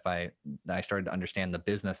teams, and then if I started to understand the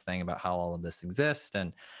business thing about how all of this exists,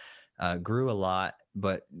 and grew a lot.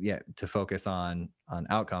 But yeah, to focus on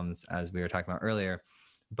outcomes as we were talking about earlier.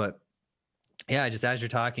 But yeah, just as you're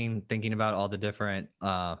talking, thinking about all the different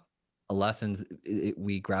lessons,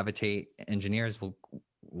 engineers will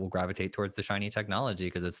gravitate towards the shiny technology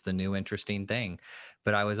because it's the new interesting thing.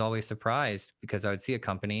 But I was always surprised because I would see a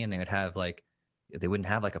company and they wouldn't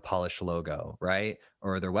have like a polished logo, right?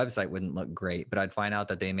 Or their website wouldn't look great, but I'd find out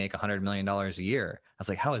that they make $100 million a year. I was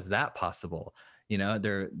like, how is that possible?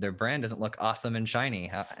 Their brand doesn't look awesome and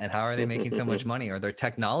shiny. And how are they making so much money? Or their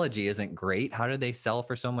technology isn't great. How do they sell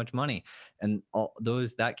for so much money? And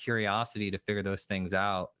that curiosity to figure those things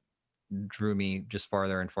out drew me just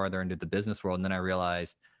farther and farther into the business world. And then I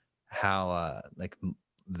realized how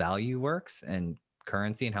value works and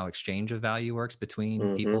currency, and how exchange of value works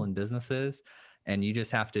between people and businesses. And you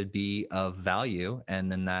just have to be of value,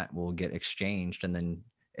 and then that will get exchanged. And then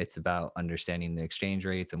it's about understanding the exchange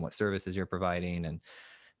rates and what services you're providing. And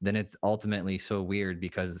then it's ultimately so weird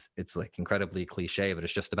because it's like incredibly cliche, but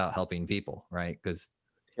it's just about helping people, right? Because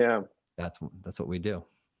that's what we do.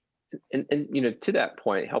 And to that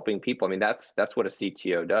point, helping people, I mean, that's what a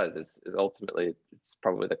CTO does, is ultimately, it's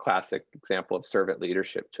probably the classic example of servant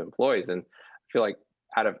leadership to employees. And I feel like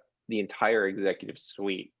out of the entire executive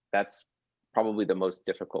suite, that's probably the most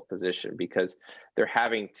difficult position, because they're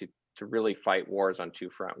having to really fight wars on two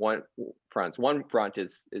fronts. One front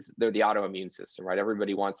is they're the autoimmune system, right?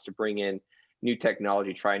 Everybody wants to bring in new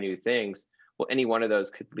technology, try new things. Well, any one of those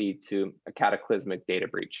could lead to a cataclysmic data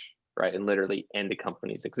breach, right? And literally end a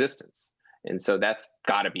company's existence. And so that's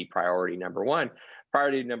got to be priority number one.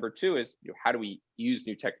 Priority number two is, how do we use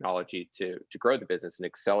new technology to grow the business and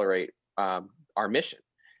accelerate our mission?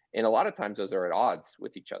 And a lot of times those are at odds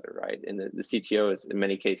with each other, right? And the CTO is in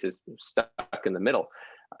many cases stuck in the middle.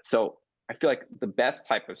 So I feel like the best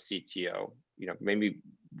type of CTO, maybe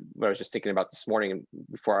what I was just thinking about this morning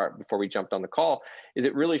before we jumped on the call, is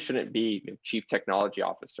it really shouldn't be chief technology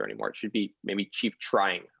officer anymore. It should be maybe chief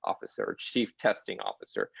trying officer or chief testing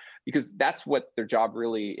officer, because that's what their job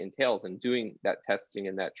really entails, in doing that testing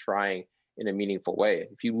and that trying in a meaningful way.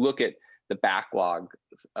 If you look at the backlog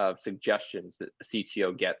of suggestions that a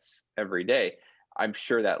CTO gets every day, I'm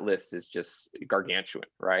sure that list is just gargantuan,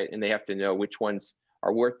 right? And they have to know which ones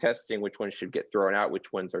are worth testing, which ones should get thrown out,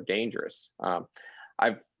 which ones are dangerous.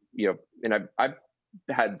 I've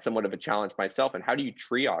had somewhat of a challenge myself. And how do you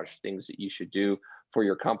triage things that you should do for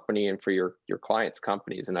your company and for your clients'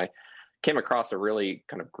 companies? And I came across a really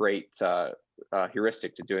kind of great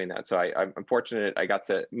heuristic to doing that. So I'm fortunate I got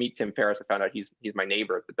to meet Tim Ferriss. I found out he's my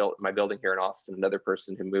neighbor at my building here in Austin, another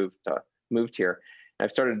person who moved here. And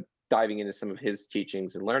I've started diving into some of his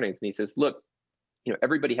teachings and learnings. And he says, look,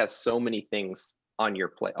 everybody has so many things on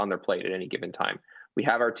their plate at any given time. We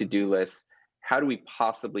have our to-do list. How do we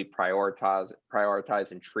possibly prioritize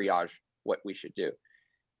and triage what we should do?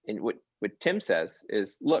 And what Tim says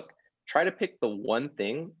is, look, try to pick the one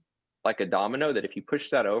thing, like a domino, that if you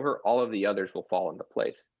push that over, all of the others will fall into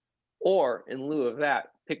place. Or in lieu of that,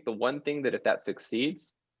 pick the one thing that if that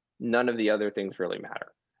succeeds, none of the other things really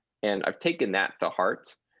matter. And I've taken that to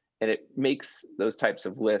heart, and it makes those types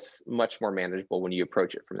of lists much more manageable when you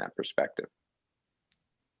approach it from that perspective.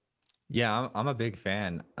 Yeah, I'm a big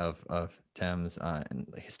fan of Tim's and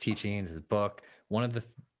his teachings, his book.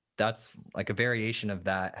 That's like a variation of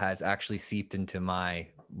that has actually seeped into my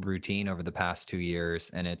routine over the past 2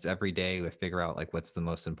 years, and it's every day we figure out like what's the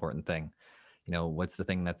most important thing. What's the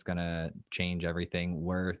thing that's gonna change everything?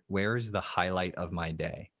 Where's the highlight of my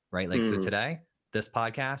day, right? Like so today, this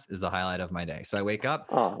podcast is the highlight of my day. So I wake up,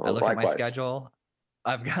 I look at my schedule,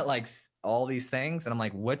 I've got like all these things, and I'm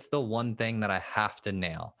like, what's the one thing that I have to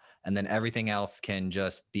nail? And then everything else can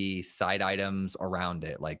just be side items around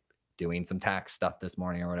it, like doing some tax stuff this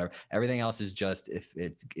morning or whatever. Everything else is just if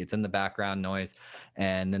it's in the background noise.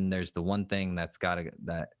 And then there's the one thing that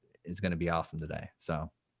is going to be awesome today.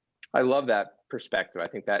 So I love that perspective. I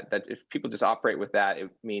think that if people just operate with that,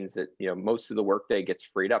 it means that most of the workday gets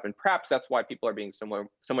freed up, and perhaps that's why people are being so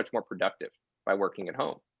much more productive by working at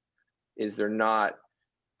home. Is they're not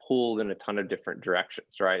pulled in a ton of different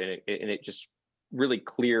directions, right? And it just really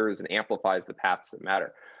clears and amplifies the paths that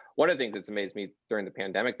matter. one of the things that's amazed me during the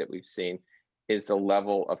pandemic that we've seen is the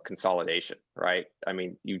level of consolidation, right? I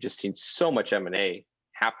mean, you've just seen so much M&A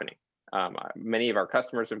happening. Many of our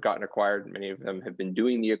customers have gotten acquired. Many of them have been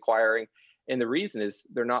doing the acquiring. And the reason is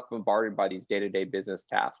they're not bombarded by these day-to-day business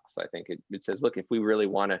tasks. I think it says, look, if we really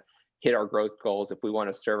want to hit our growth goals, if we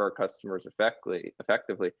want to serve our customers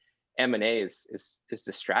effectively, M&A is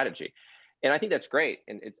the strategy. And I think that's great.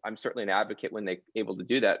 And I'm certainly an advocate when they're able to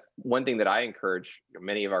do that. One thing that I encourage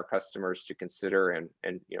many of our customers to consider,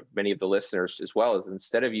 and many of the listeners as well, is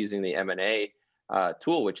instead of using the M&A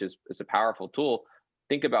tool, which is a powerful tool,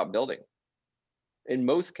 think about building. In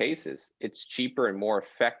most cases, it's cheaper and more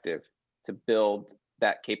effective to build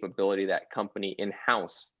that capability, that company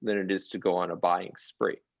in-house, than it is to go on a buying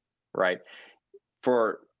spree, right?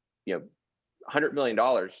 For $100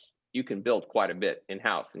 million, you can build quite a bit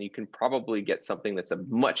in-house, and you can probably get something that's a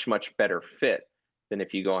much, much better fit than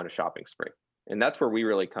if you go on a shopping spree. And that's where we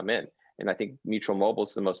really come in. And I think Mutual Mobile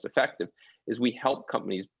is the most effective, is we help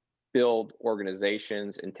companies build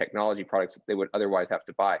organizations and technology products that they would otherwise have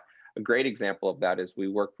to buy. A great example of that is we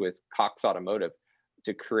worked with Cox Automotive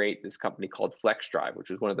to create this company called FlexDrive, which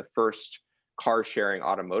was one of the first car sharing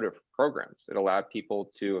automotive programs. It allowed people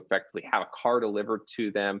to effectively have a car delivered to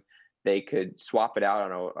them. They could swap it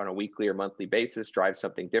out on a weekly or monthly basis, drive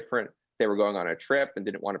something different. They were going on a trip and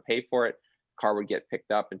didn't want to pay for it. Car would get picked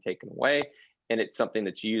up and taken away. And it's something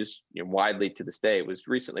that's used widely to this day. It was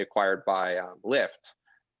recently acquired by Lyft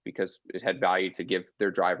because it had value to give their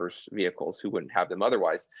drivers vehicles who wouldn't have them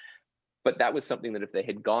otherwise. But that was something that if they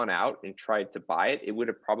had gone out and tried to buy it, it would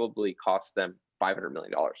have probably cost them $500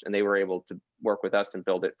 million. And they were able to work with us and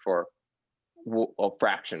build it for a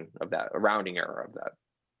fraction of that, a rounding error of that.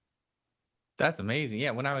 That's amazing.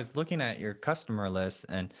 Yeah. When I was looking at your customer list,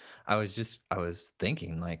 and I was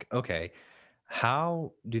thinking like, okay,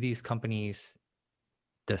 how do these companies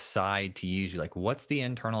decide to use you? Like, what's the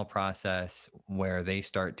internal process where they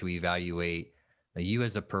start to evaluate you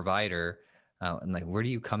as a provider, and like, where do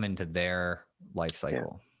you come into their life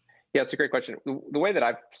cycle? Yeah, it's a great question. The way that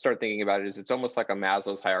I've started thinking about it is it's almost like a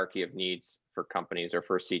Maslow's hierarchy of needs for companies or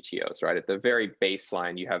for CTOs, right? At the very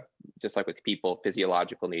baseline, you have, just like with people,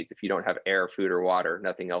 physiological needs. If you don't have air, food, or water,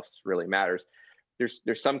 nothing else really matters.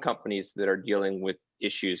 There's some companies that are dealing with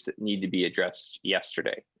issues that need to be addressed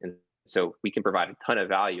yesterday. And so we can provide a ton of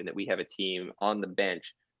value in that we have a team on the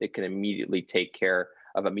bench that can immediately take care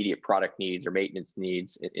of immediate product needs or maintenance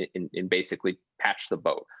needs and basically patch the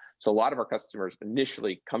boat. So a lot of our customers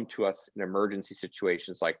initially come to us in emergency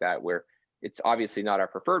situations like that, where it's obviously not our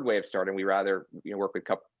preferred way of starting. We rather work with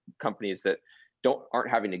companies that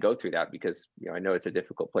aren't having to go through that, because I know it's a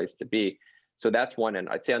difficult place to be. So that's one end.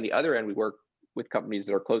 I'd say on the other end, we work with companies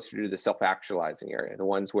that are closer to the self-actualizing area, the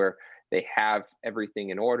ones where they have everything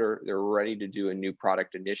in order, they're ready to do a new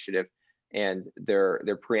product initiative, and they're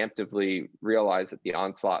preemptively realize that the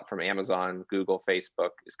onslaught from Amazon, Google,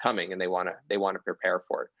 Facebook is coming, and they want to prepare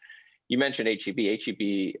for it. You mentioned HEB.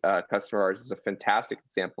 HEB customer ours is a fantastic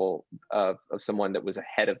example of someone that was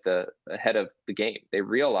ahead of the game. They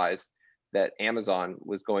realized that Amazon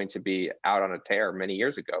was going to be out on a tear many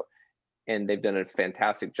years ago, and they've done a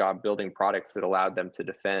fantastic job building products that allowed them to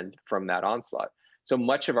defend from that onslaught. So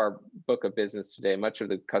much of our book of business today, much of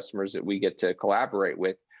the customers that we get to collaborate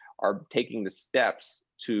with, are taking the steps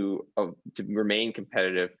to remain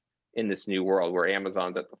competitive in this new world where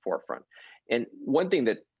Amazon's at the forefront. And one thing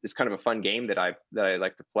that is kind of a fun game that I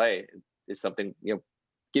like to play is something,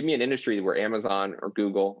 give me an industry where Amazon or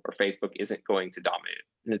Google or Facebook isn't going to dominate it.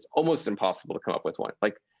 And it's almost impossible to come up with one.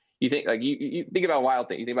 Like you think about wild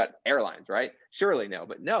things, you think about airlines, right? Surely no,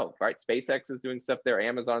 but no, right? SpaceX is doing stuff there.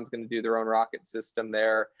 Amazon's going to do their own rocket system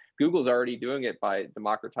there. Google's already doing it by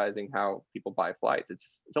democratizing how people buy flights.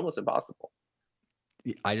 It's almost impossible.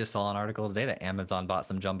 I just saw an article today that Amazon bought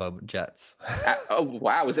some jumbo jets. Oh,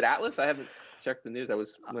 wow. Was it Atlas? I haven't checked the news. I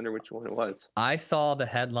was wondering which one it was. I saw the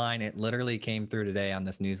headline. It literally came through today on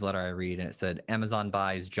this newsletter I read, and it said Amazon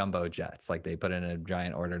buys jumbo jets. Like they put in a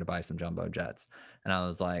giant order to buy some jumbo jets. And I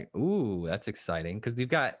was like, ooh, that's exciting. Because you've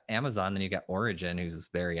got Amazon, then you've got Origin, who's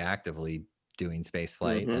very actively doing space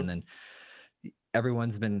flight. Mm-hmm. And then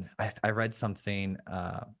everyone's been, I read something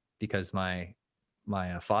because my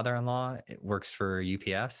father-in-law works for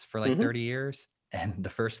UPS for like 30 years. And the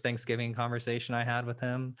first Thanksgiving conversation I had with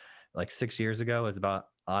him like 6 years ago was about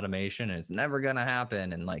automation, and it's never going to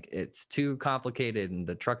happen. And like, it's too complicated and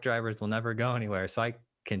the truck drivers will never go anywhere. So I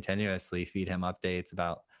continuously feed him updates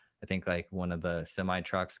about, I think like one of the semi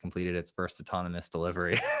trucks completed its first autonomous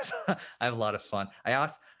delivery. So I have a lot of fun.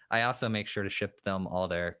 I I also make sure to ship them all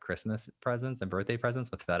their Christmas presents and birthday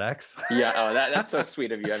presents with FedEx. Yeah. Oh, that's so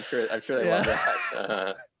sweet of you. I'm sure they love Yeah.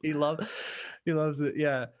 that. he love he loves it.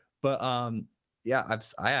 Yeah. But yeah,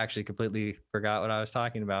 I actually completely forgot what I was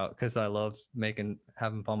talking about because I love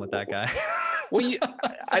having fun with that guy. Well,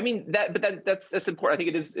 I mean that's important. I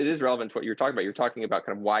think it is relevant to what you're talking about. You're talking about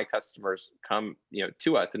kind of why customers come,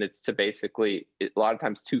 to us, and it's to basically a lot of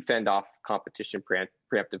times to fend off competition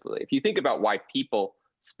preemptively. If you think about why people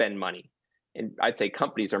spend money, and I'd say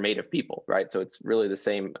companies are made of people, right? So it's really the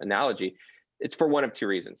same analogy. It's for one of two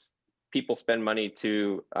reasons. People spend money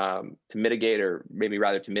to mitigate, or maybe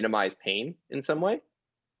rather to minimize pain in some way,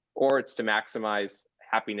 or it's to maximize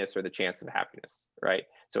happiness or the chance of happiness, right?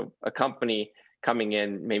 So a company coming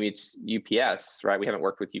in, maybe it's UPS, right? We haven't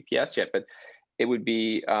worked with UPS yet, but it would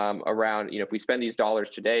be around, if we spend these dollars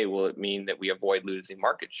today, will it mean that we avoid losing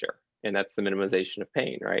market share? And that's the minimization of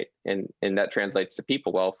pain, right? And that translates to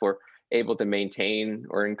people. Well, if we're able to maintain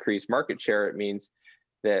or increase market share, it means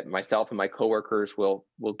that myself and my coworkers will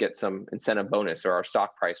get some incentive bonus, or our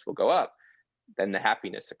stock price will go up. Then the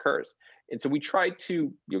happiness occurs. And so we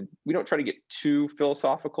we don't try to get too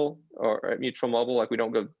philosophical or at Mutual Mobile, like we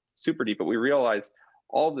don't go super deep, but we realize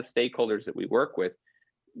all the stakeholders that we work with,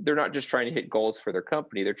 they're not just trying to hit goals for their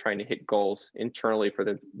company, they're trying to hit goals internally for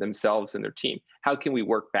themselves and their team. How can we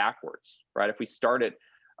work backwards, right? If we start at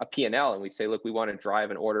a P&L and we say, look, we want to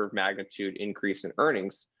drive an order of magnitude increase in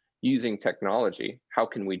earnings using technology, how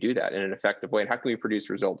can we do that in an effective way? And how can we produce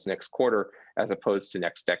results next quarter as opposed to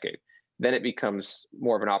next decade? Then it becomes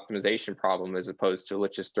more of an optimization problem as opposed to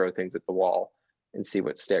let's just throw things at the wall and see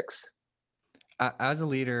what sticks. As a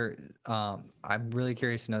leader, I'm really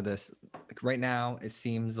curious to know this. Like right now, it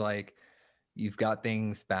seems like you've got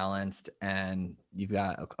things balanced and you've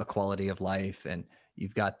got a quality of life and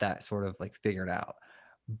you've got that sort of like figured out.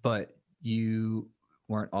 But you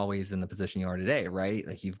weren't always in the position you are today, right?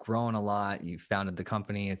 Like you've grown a lot, you founded the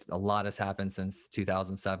company. A lot has happened since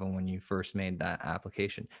 2007 when you first made that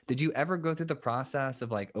application. Did you ever go through the process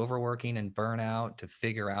of like overworking and burnout to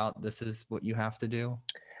figure out this is what you have to do?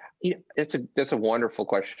 That's a wonderful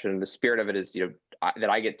question. The spirit of it is, that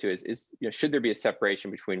I get to is should there be a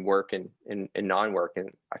separation between work and non-work? And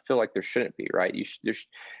I feel like there shouldn't be, right?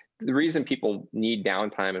 The reason people need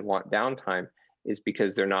downtime and want downtime is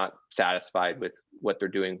because they're not satisfied with what they're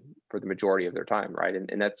doing for the majority of their time, right?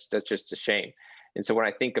 And that's just a shame. And so when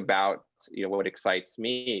I think about what excites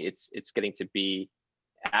me, it's getting to be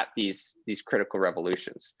at these critical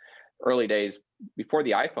revolutions. Early days before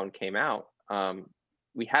the iPhone came out,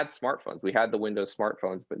 we had smartphones, we had the Windows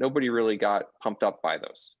smartphones, but nobody really got pumped up by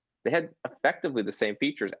those. They had effectively the same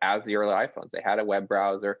features as the early iPhones. They had a web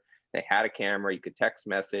browser, they had a camera, you could text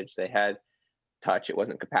message, they had touch. It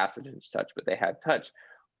wasn't capacitive touch, but they had touch.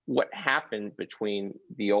 What happened between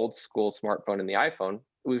the old school smartphone and the iPhone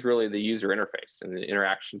was really the user interface and the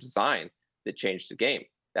interaction design that changed the game.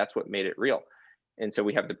 That's what made it real. And so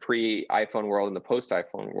we have the pre-iPhone world and the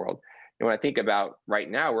post-iPhone world. And when I think about right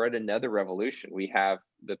now, we're at another revolution. We have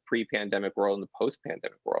the pre-pandemic world and the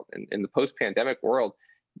post-pandemic world. And in the post-pandemic world,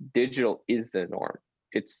 digital is the norm.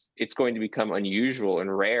 It's going to become unusual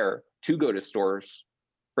and rare to go to stores,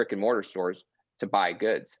 brick and mortar stores, to buy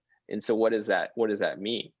goods. And so what does that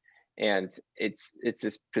mean? And it's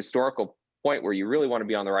this historical point where you really want to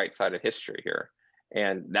be on the right side of history here.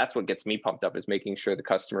 And that's what gets me pumped up, is making sure the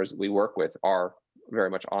customers that we work with are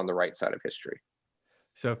very much on the right side of history.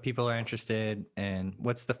 So if people are interested, and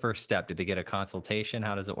what's the first step? Did they get a consultation?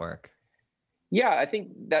 How does it work? Yeah, I think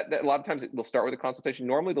that a lot of times we'll start with a consultation.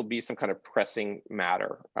 Normally there'll be some kind of pressing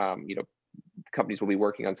matter. Companies will be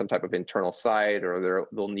working on some type of internal site, or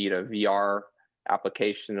they'll need a VR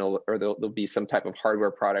application, or there'll be some type of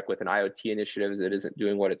hardware product with an IoT initiative that isn't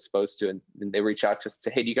doing what it's supposed to. And they reach out to us and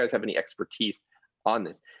say, hey, do you guys have any expertise on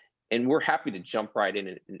this? And we're happy to jump right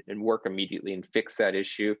in and work immediately and fix that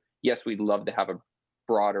issue. Yes, we'd love to have a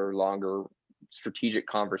broader, longer strategic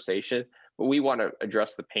conversation, but we want to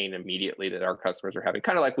address the pain immediately that our customers are having.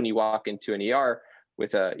 Kind of like when you walk into an ER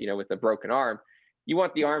with a broken arm, you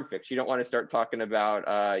want the arm fixed. You don't want to start talking about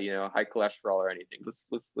high cholesterol or anything.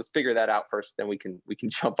 Let's figure that out first, then we can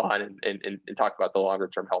jump on and talk about the longer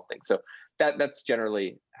term health thing. So that's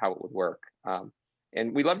generally how it would work.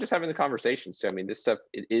 And we love just having the conversations. So I mean, this stuff,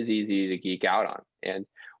 it is easy to geek out on, and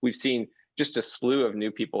we've seen just a slew of new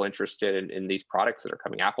people interested in these products that are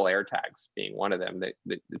coming. Apple AirTags being one of them. That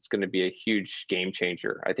it's going to be a huge game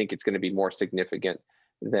changer. I think it's going to be more significant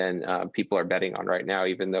than people are betting on right now,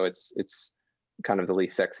 even though it's kind of the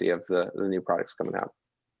least sexy of the new products coming out.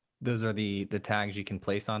 Those are the tags you can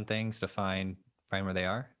place on things to find where they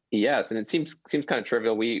are? Yes, and it seems kind of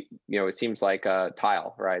trivial. It seems like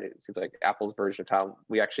Tile, right? It seems like Apple's version of Tile.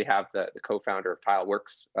 We actually have the co-founder of Tile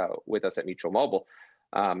works with us at Mutual Mobile,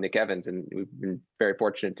 Nick Evans, and we've been very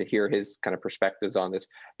fortunate to hear his kind of perspectives on this.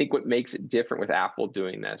 I think what makes it different with Apple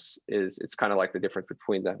doing this is it's kind of like the difference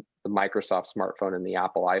between the Microsoft smartphone and the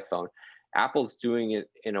Apple iPhone. Apple's doing it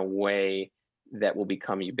in a way that will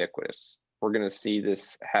become ubiquitous. We're going to see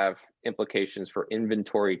this have implications for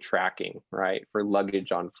inventory tracking, right? For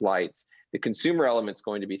luggage on flights. The consumer element's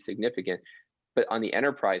going to be significant, but on the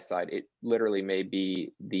enterprise side, it literally may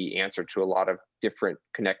be the answer to a lot of different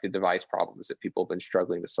connected device problems that people have been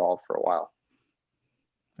struggling to solve for a while.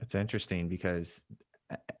 That's interesting because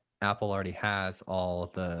Apple already has all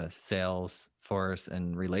the sales force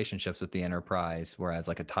and relationships with the enterprise, whereas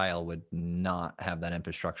like a Tile would not have that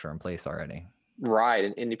infrastructure in place already. Right.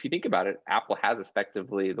 And if you think about it, Apple has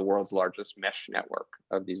effectively the world's largest mesh network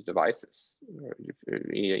of these devices.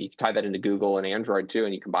 You can tie that into Google and Android too,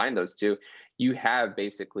 and you combine those two, you have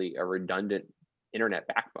basically a redundant internet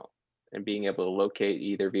backbone. And being able to locate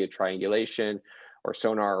either via triangulation or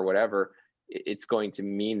sonar or whatever, it's going to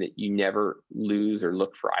mean that you never lose or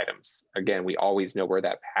look for items. Again, we always know where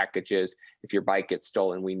that package is. If your bike gets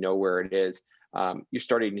stolen, we know where it is. You're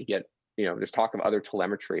starting to get there's talk of other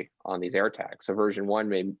telemetry on these AirTags. So version 1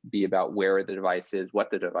 may be about where the device is,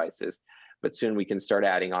 what the device is, but soon we can start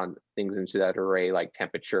adding on things into that array like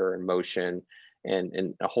temperature and motion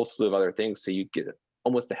and a whole slew of other things. So you get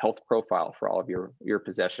almost a health profile for all of your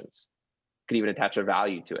possessions. You could even attach a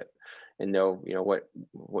value to it and know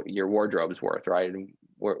what your wardrobe's worth, right? And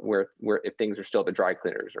where if things are still at the dry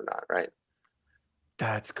cleaners or not, right?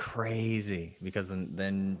 That's crazy because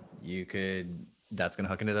then you could. That's going to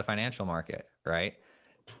hook into the financial market, right?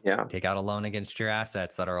 Yeah. Take out a loan against your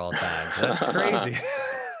assets that are all tagged. That's crazy.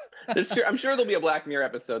 I'm sure there'll be a Black Mirror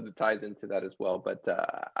episode that ties into that as well, but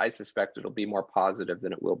I suspect it'll be more positive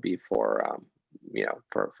than it will be for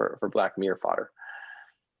Black Mirror fodder.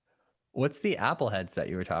 What's the Apple headset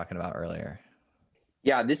you were talking about earlier?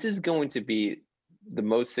 Yeah, this is going to be the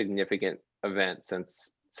most significant event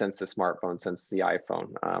since the smartphone, since the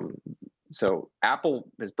iPhone. So Apple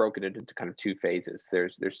has broken it into kind of two phases.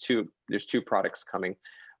 There's two products coming.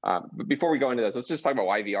 But before we go into this, let's just talk about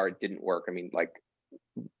why VR didn't work. I mean, like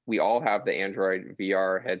we all have the Android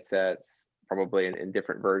VR headsets, probably in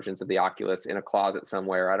different versions of the Oculus in a closet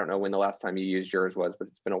somewhere. I don't know when the last time you used yours was, but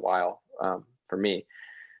it's been a while for me.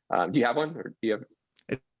 Do you have one, or do you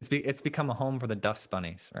have? It's become a home for the dust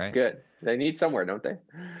bunnies, right? Good. They need somewhere, don't they?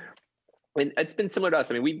 And it's been similar to us.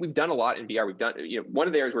 I mean, we've done a lot in VR. We've done, one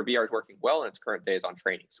of the areas where VR is working well in its current day is on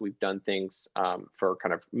training. So we've done things for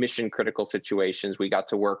kind of mission critical situations. We got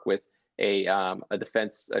to work with a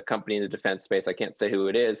company in the defense space. I can't say who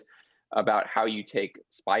it is, about how you take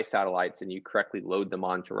spy satellites and you correctly load them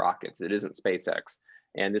onto rockets. It isn't SpaceX.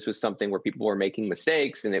 And this was something where people were making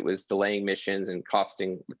mistakes and it was delaying missions and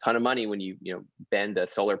costing a ton of money when you bend a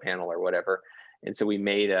solar panel or whatever. And so we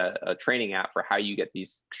made a training app for how you get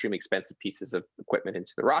these extremely expensive pieces of equipment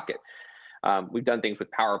into the rocket. We've done things with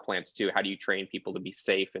power plants too. How do you train people to be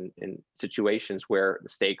safe in situations where the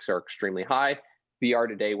stakes are extremely high? VR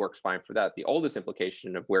today works fine for that. The oldest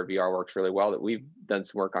implication of where VR works really well that we've done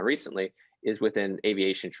some work on recently is within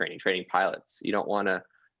aviation training pilots. You don't want a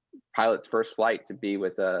pilot's first flight to be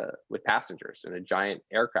with passengers in a giant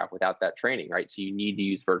aircraft without that training, right? So you need to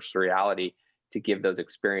use virtual reality to give those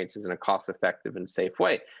experiences in a cost-effective and safe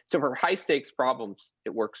way. So for high-stakes problems,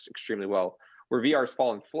 it works extremely well. Where VR has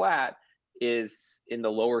fallen flat is in the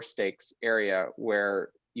lower stakes area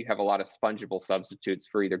where you have a lot of fungible substitutes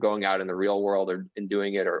for either going out in the real world and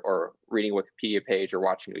doing it or reading a Wikipedia page or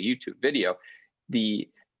watching a YouTube video. The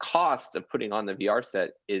cost of putting on the VR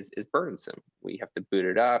set is burdensome. We have to boot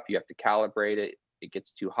it up, you have to calibrate it, it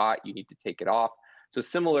gets too hot, you need to take it off. So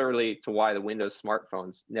similarly to why the Windows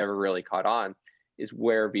smartphones never really caught on is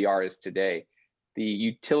where VR is today. The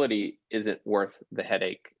utility isn't worth the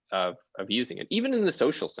headache of using it, even in the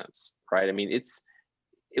social sense, right? I mean,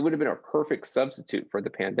 it would have been a perfect substitute for the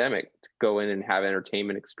pandemic to go in and have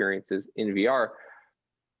entertainment experiences in VR,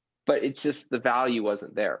 but it's just the value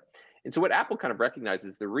wasn't there. And so what Apple kind of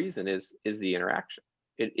recognizes the reason is the interaction.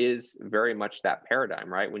 It is very much that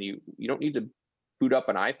paradigm, right? When you don't need to boot up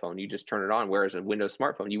an iPhone, you just turn it on, whereas a Windows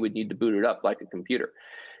smartphone, you would need to boot it up like a computer.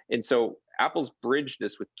 And so Apple's bridged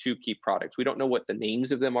this with two key products. We don't know what the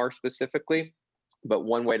names of them are specifically, but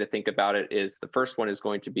one way to think about it is the first one is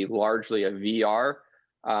going to be largely a VR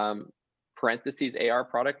parentheses AR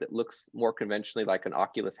product that looks more conventionally like an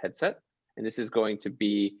Oculus headset. And this is going to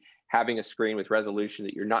be having a screen with resolution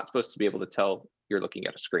that you're not supposed to be able to tell you're looking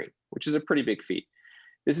at a screen, which is a pretty big feat.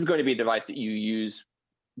 This is going to be a device that you use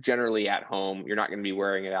generally at home. You're not going to be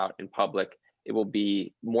wearing it out in public. It will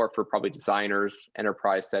be more for probably designers,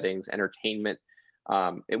 enterprise settings, entertainment.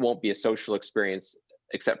 It won't be a social experience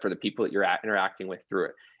except for the people that you're interacting with through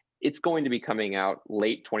it. It's going to be coming out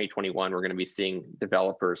late 2021. We're going to be seeing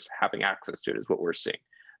developers having access to it, is what we're seeing.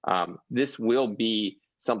 This will be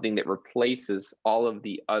something that replaces all of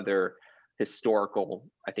the other historical,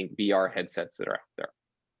 I think, VR headsets that are out there.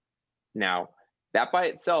 Now, that by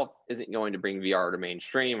itself isn't going to bring VR to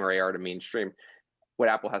mainstream or AR to mainstream. What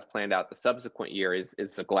Apple has planned out the subsequent year is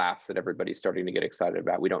the glass that everybody's starting to get excited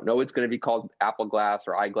about. We don't know it's going to be called Apple Glass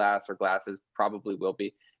or eyeglass or glasses, probably will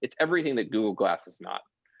be. It's everything that Google Glass is not.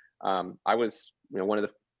 I was one of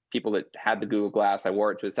the people that had the Google Glass. I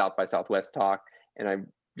wore it to a South by Southwest talk, and I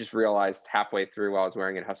just realized halfway through while I was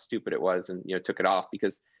wearing it how stupid it was, and took it off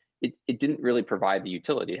because it didn't really provide the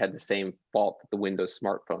utility. It had the same fault that the Windows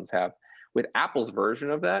smartphones have. With Apple's version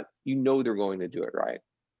of that, they're going to do it right.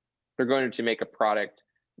 They're going to make a product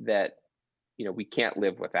that we can't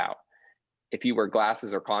live without. If you wear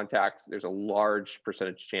glasses or contacts, there's a large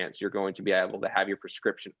percentage chance you're going to be able to have your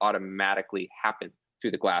prescription automatically happen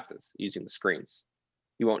through the glasses using the screens.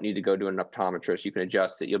 You won't need to go to an optometrist. You can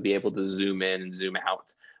adjust it. You'll be able to zoom in and zoom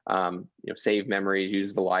out, save memories,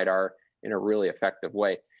 use the LiDAR in a really effective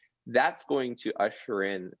way. That's going to usher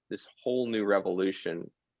in this whole new revolution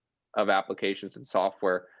of applications and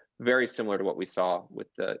software, very similar to what we saw with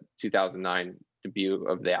the 2009 debut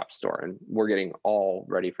of the App Store. And we're getting all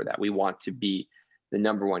ready for that. We want to be the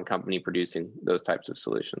number one company producing those types of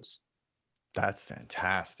solutions. That's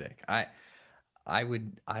fantastic. I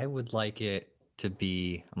would like it to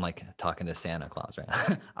be, I'm like talking to Santa Claus right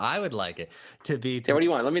now. I would like it to be. What do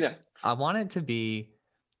you want? Let me know. I want it to be,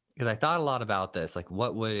 because I thought a lot about this, like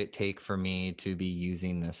what would it take for me to be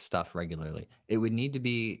using this stuff regularly? It would need to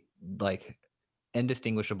be like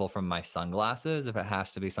indistinguishable from my sunglasses if it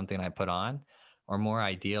has to be something I put on, or more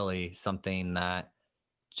ideally something that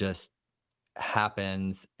just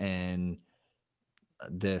happens in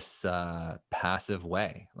this passive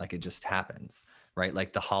way, like it just happens, right?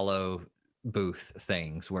 Like the hollow booth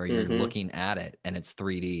things where you're looking at it and it's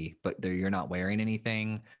 3D, but you're not wearing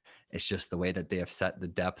anything. It's just the way that they have set the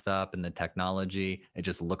depth up and the technology. It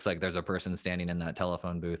just looks like there's a person standing in that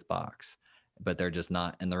telephone booth box, but they're just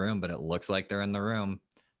not in the room, but it looks like they're in the room,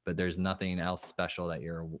 but there's nothing else special that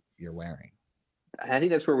you're wearing. I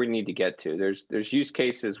think that's where we need to get to. There's use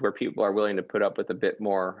cases where people are willing to put up with a bit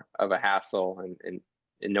more of a hassle and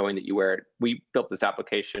knowing that you wear it. We built this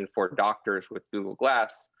application for doctors with Google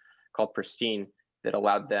Glass called Pristine that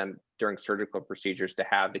allowed them during surgical procedures to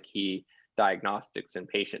have the key diagnostics and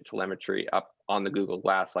patient telemetry up on the Google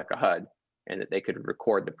Glass like a HUD, and that they could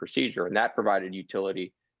record the procedure. And that provided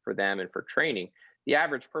utility for them and for training. The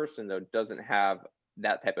average person, though, doesn't have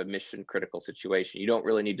that type of mission critical situation. You don't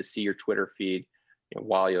really need to see your Twitter feed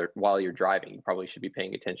while you're driving. You probably should be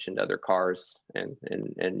paying attention to other cars and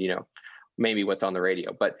maybe what's on the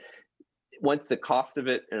radio. But once the cost of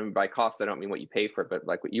it, and by cost I don't mean what you pay for it, but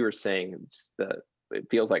like what you were saying, it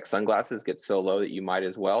feels like sunglasses get so low that you might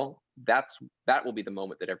as well. That will be the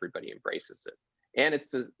moment that everybody embraces it. And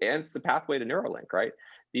it's the pathway to Neuralink, right?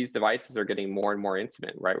 These devices are getting more and more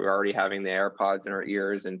intimate, right? We're already having the AirPods in our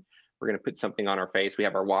ears, and we're going to put something on our face. We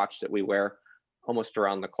have our watch that we wear almost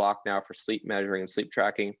around the clock now for sleep measuring and sleep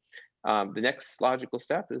tracking. The next logical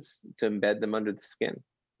step is to embed them under the skin.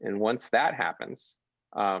 And once that happens,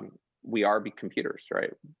 we are computers, right?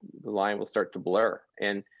 The line will start to blur,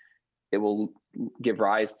 and it will give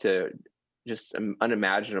rise to just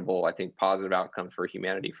unimaginable, I think, positive outcomes for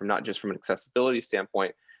humanity, from not just from an accessibility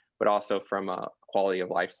standpoint, but also from a quality of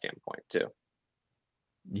life standpoint too.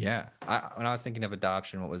 Yeah. When I was thinking of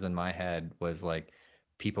adoption, what was in my head was like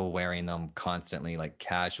people wearing them constantly, like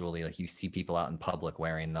casually, like you see people out in public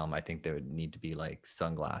wearing them. I think they would need to be like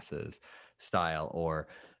sunglasses style, or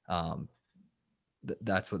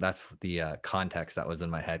that's the context that was in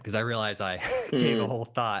my head, because I realized I gave a whole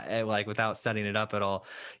thought like without setting it up at all.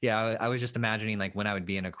 Yeah, I was just imagining like when I would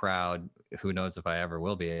be in a crowd, who knows if I ever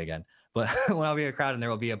will be again, but when I'll be in a crowd and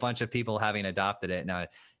there will be a bunch of people having adopted it. Now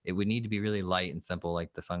it would need to be really light and simple,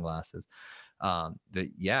 like the sunglasses. But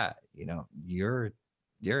yeah, you're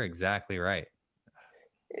exactly right.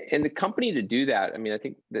 And the company to do that, I mean, I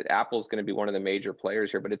think that Apple's going to be one of the major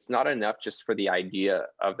players here, but it's not enough just for the idea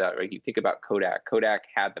of that. Like you think about Kodak. Kodak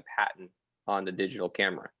had the patent on the digital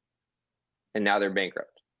camera, and now they're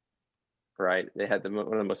bankrupt, right? They had one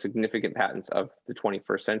of the most significant patents of the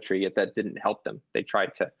 21st century, yet that didn't help them. They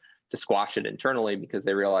tried to squash it internally because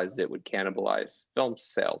they realized it would cannibalize film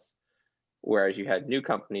sales. Whereas you had new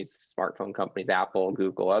companies, smartphone companies, Apple,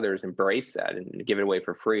 Google, others embrace that and give it away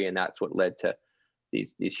for free. And that's what led to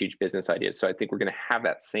these huge business ideas. So I think we're going to have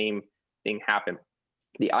that same thing happen.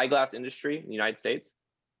 The eyeglass industry in the United States,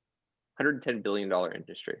 $110 billion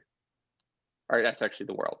industry. All right, that's actually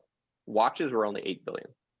the world. Watches were only 8 billion.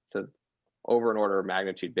 So over an order of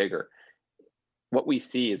magnitude bigger. What we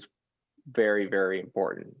see is very, very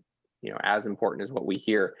important. As important as what we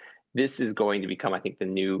hear. This is going to become, I think, the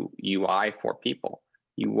new UI for people.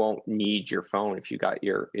 You won't need your phone if you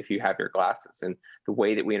have your glasses. And the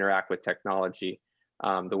way that we interact with technology,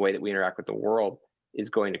 the way that we interact with the world is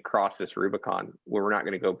going to cross this Rubicon where we're not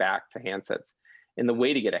going to go back to handsets. And the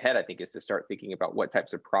way to get ahead, I think, is to start thinking about what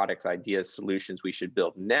types of products, ideas, solutions we should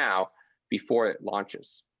build now before it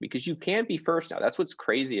launches. Because you can be first now. That's what's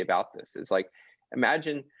crazy about this. Is like,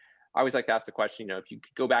 imagine, I always like to ask the question, if you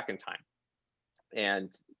could go back in time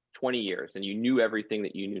and 20 years and you knew everything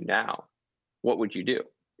that you knew now, what would you do?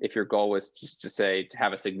 If your goal was just to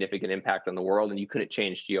have a significant impact on the world and you couldn't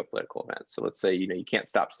change geopolitical events. So let's say, you can't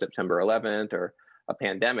stop September 11th or a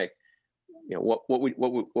pandemic, what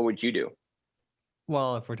would you do?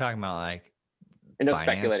 Well, if we're talking about like, and no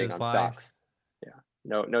speculating on wise, stocks.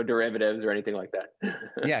 Yeah. No derivatives or anything like that.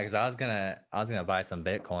 Yeah, because I was gonna buy some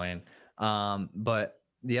Bitcoin. But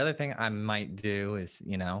the other thing I might do is,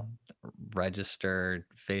 register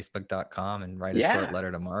Facebook.com and write a short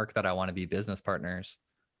letter to Mark that I want to be business partners.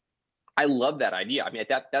 I love that idea. I mean,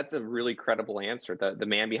 that's a really credible answer. The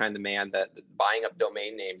man behind the man, that buying up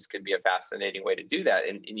domain names could be a fascinating way to do that.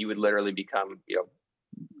 And you would literally become,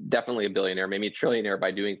 definitely a billionaire, maybe a trillionaire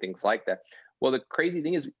by doing things like that. Well, the crazy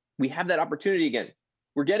thing is we have that opportunity again.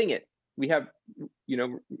 We're getting it. We have,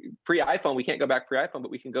 pre-iPhone, we can't go back pre-iPhone,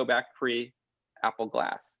 but we can go back pre-Apple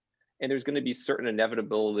Glass. And there's going to be certain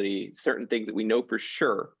inevitability, certain things that we know for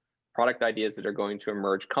sure, product ideas that are going to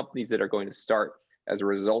emerge, companies that are going to start as a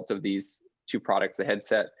result of these two products, the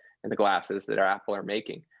headset and the glasses that Apple are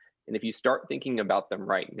making. And if you start thinking about them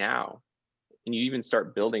right now, and you even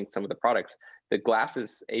start building some of the products, the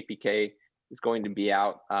glasses APK is going to be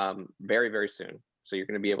out very, very soon. So you're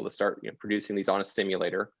going to be able to start producing these on a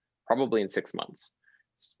simulator, probably in 6 months.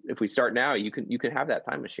 If we start now, you can have that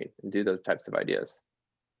time machine and do those types of ideas.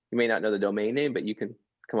 You may not know the domain name, but you can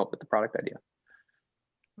come up with the product idea.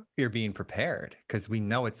 You're being prepared because we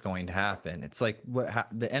know it's going to happen. It's like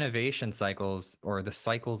the innovation cycles or the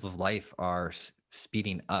cycles of life are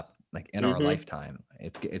speeding up, like in our lifetime.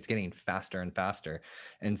 It's getting faster and faster.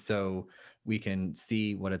 And so we can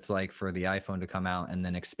see what it's like for the iPhone to come out and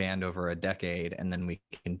then expand over a decade. And then we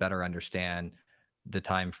can better understand the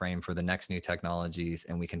time frame for the next new technologies,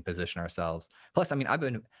 and we can position ourselves. Plus, I mean,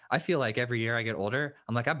 I feel like every year I get older,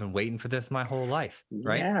 I'm like, I've been waiting for this my whole life,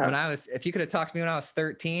 right? Yeah. If you could have talked to me when I was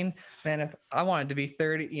 13, man, if I wanted to be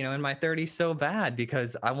 30, in my 30s so bad,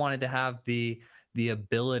 because I wanted to have the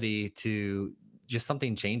ability to just,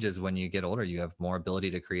 something changes when you get older, you have more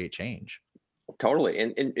ability to create change. Totally.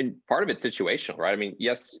 And part of it's situational, right? I mean,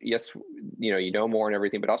 yes, you know more and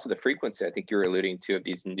everything, but also the frequency, I think you're alluding to, of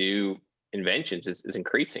these new inventions is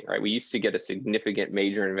increasing, right? We used to get a significant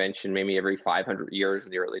major invention maybe every 500 years in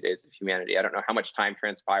the early days of humanity. I don't know how much time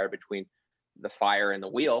transpired between the fire and the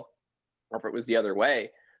wheel, or if it was the other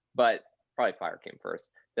way, but probably fire came first,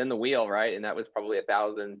 then the wheel, right? And that was probably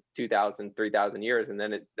 1,000, 2,000, 3,000 years. And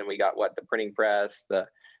then we got the printing press,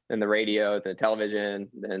 then the radio, the television,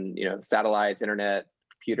 then satellites, internet,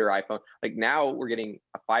 computer, iPhone. Like now we're getting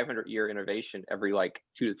a 500-year innovation every 2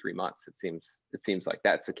 to 3 months. It seems like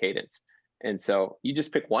that's the cadence. And so you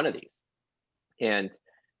just pick one of these and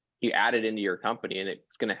you add it into your company, and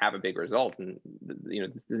it's going to have a big result. And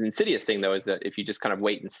the insidious thing though is that if you just kind of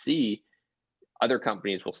wait and see, other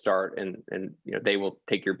companies will start and they will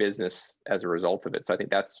take your business as a result of it. So I think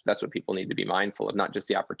that's what people need to be mindful of, not just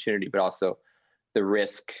the opportunity, but also the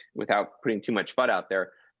risk, without putting too much FUD out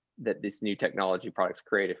there, that this new technology products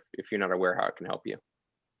create if you're not aware how it can help you.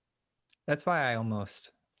 That's why I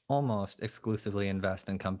almost exclusively invest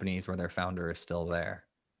in companies where their founder is still there.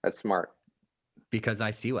 That's smart. Because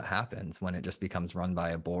I see what happens when it just becomes run by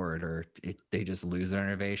a board, or they just lose their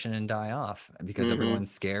innovation and die off because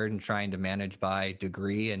everyone's scared and trying to manage by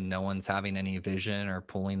degree, and no one's having any vision or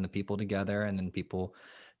pulling the people together. And then people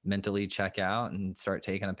mentally check out and start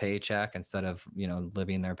taking a paycheck instead of,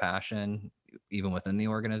 living their passion, even within the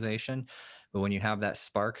organization. But when you have that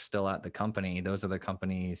spark still at the company, those are the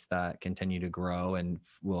companies that continue to grow and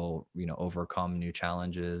will, overcome new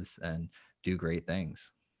challenges and do great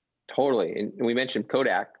things. Totally. And we mentioned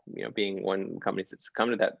Kodak, being one company that's come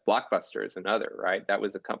to that. Blockbuster is another, right? That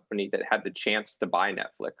was a company that had the chance to buy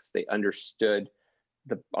Netflix. They understood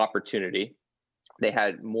the opportunity. They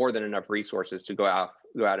had more than enough resources to go out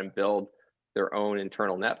and build their own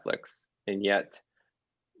internal Netflix, and yet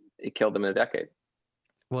it killed them in a decade.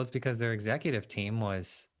 Well, it's because their executive team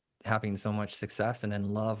was having so much success and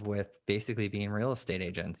in love with basically being real estate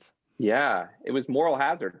agents. Yeah, it was moral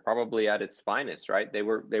hazard probably at its finest, right? They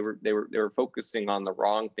were focusing on the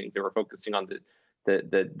wrong things. They were focusing on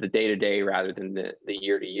the day to day rather than the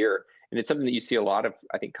year to year. And it's something that you see a lot of,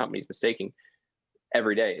 I think, companies mistaking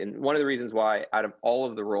every day. And one of the reasons why, out of all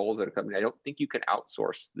of the roles at a company, I don't think you can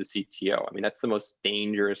outsource the CTO. I mean, that's the most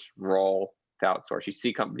dangerous role to outsource. You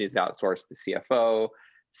see companies outsource the CFO,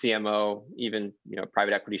 CMO, even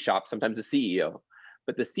private equity shops, sometimes the CEO.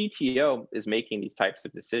 But the CTO is making these types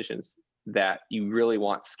of decisions that you really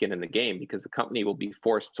want skin in the game, because the company will be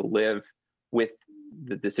forced to live with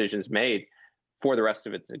the decisions made for the rest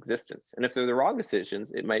of its existence. And if they're the wrong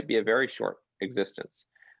decisions, it might be a very short existence.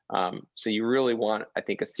 So you really want, I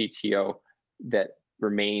think, a CTO that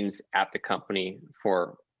remains at the company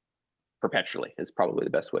for perpetually is probably the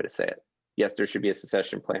best way to say it. Yes, there should be a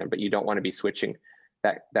succession plan, but you don't want to be switching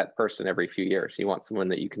that person every few years. You want someone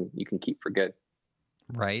that you can keep for good.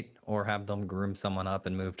 Right. Or have them groom someone up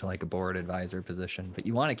and move to like a board advisor position, but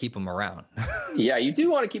you want to keep them around. Yeah, you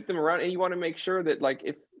do want to keep them around, and you want to make sure that, like,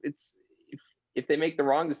 if they make the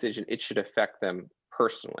wrong decision, it should affect them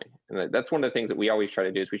personally. And that's one of the things that we always try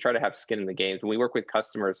to do, is we try to have skin in the games. When we work with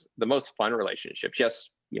customers, the most fun relationships, yes,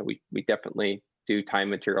 we definitely do time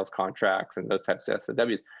materials contracts and those types of SOWs.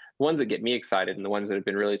 The ones that get me excited and the ones that have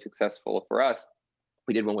been really successful for us,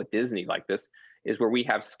 we did one with Disney like this, is where we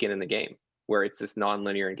have skin in the game, where it's this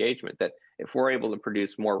non-linear engagement that if we're able to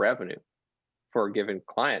produce more revenue for a given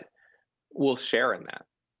client, we'll share in that.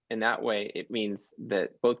 And that way, it means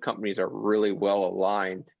that both companies are really well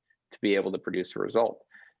aligned to be able to produce a result.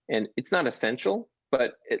 And it's not essential,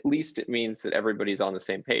 but at least it means that everybody's on the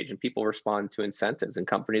same page, and people respond to incentives, and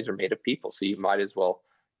companies are made of people. So you might as well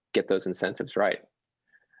get those incentives right.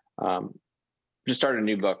 Just started a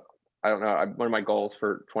new book. I don't know. One of my goals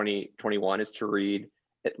for 2021 is to read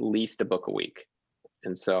at least a book a week.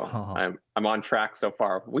 And so I'm on track so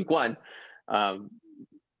far. Week 1.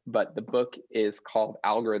 But the book is called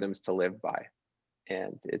Algorithms to Live By.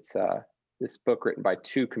 And it's this book written by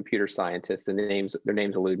 2 computer scientists, and their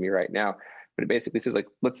names elude me right now. But it basically says, like,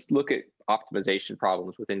 let's look at optimization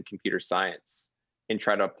problems within computer science and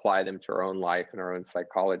try to apply them to our own life and our own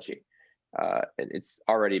psychology. And it's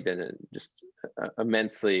already been just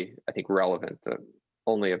immensely, I think, relevant.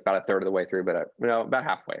 Only about a third of the way through, but about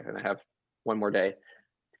halfway, and I have one more day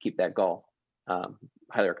to keep that goal.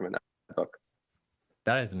 Highly recommend that book.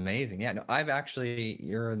 That is amazing. Yeah, no,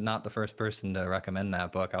 you're not the first person to recommend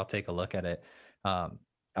that book. I'll take a look at it. I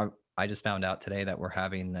just found out today that we're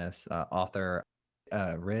having this author,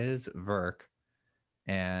 Riz Verk,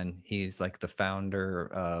 and he's like the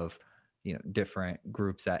founder of different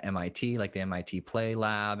groups at MIT, like the MIT Play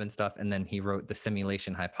Lab and stuff. And then he wrote The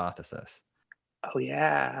Simulation Hypothesis. Oh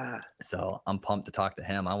yeah. So I'm pumped to talk to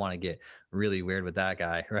him. I want to get really weird with that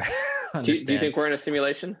guy, right? Do you think we're in a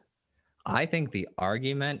simulation? I think the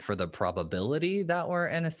argument for the probability that we're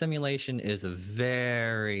in a simulation is a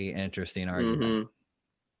very interesting argument.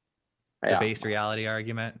 Mm-hmm. The base reality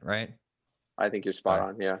argument, right? I think you're spot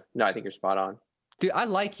on. Yeah. No, I think you're spot on. Dude, I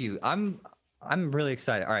like you. I'm really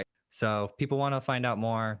excited. All right. So if people want to find out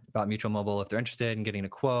more about Mutual Mobile, if they're interested in getting a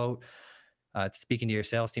quote, speaking to your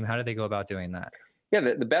sales team, how do they go about doing that? Yeah,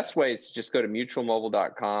 the best way is to just go to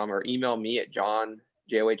mutualmobile.com or email me at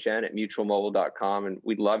john@mutualmobile.com. And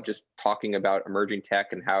we'd love just talking about emerging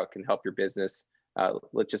tech and how it can help your business.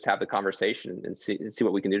 Let's just have the conversation and see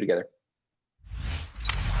what we can do together.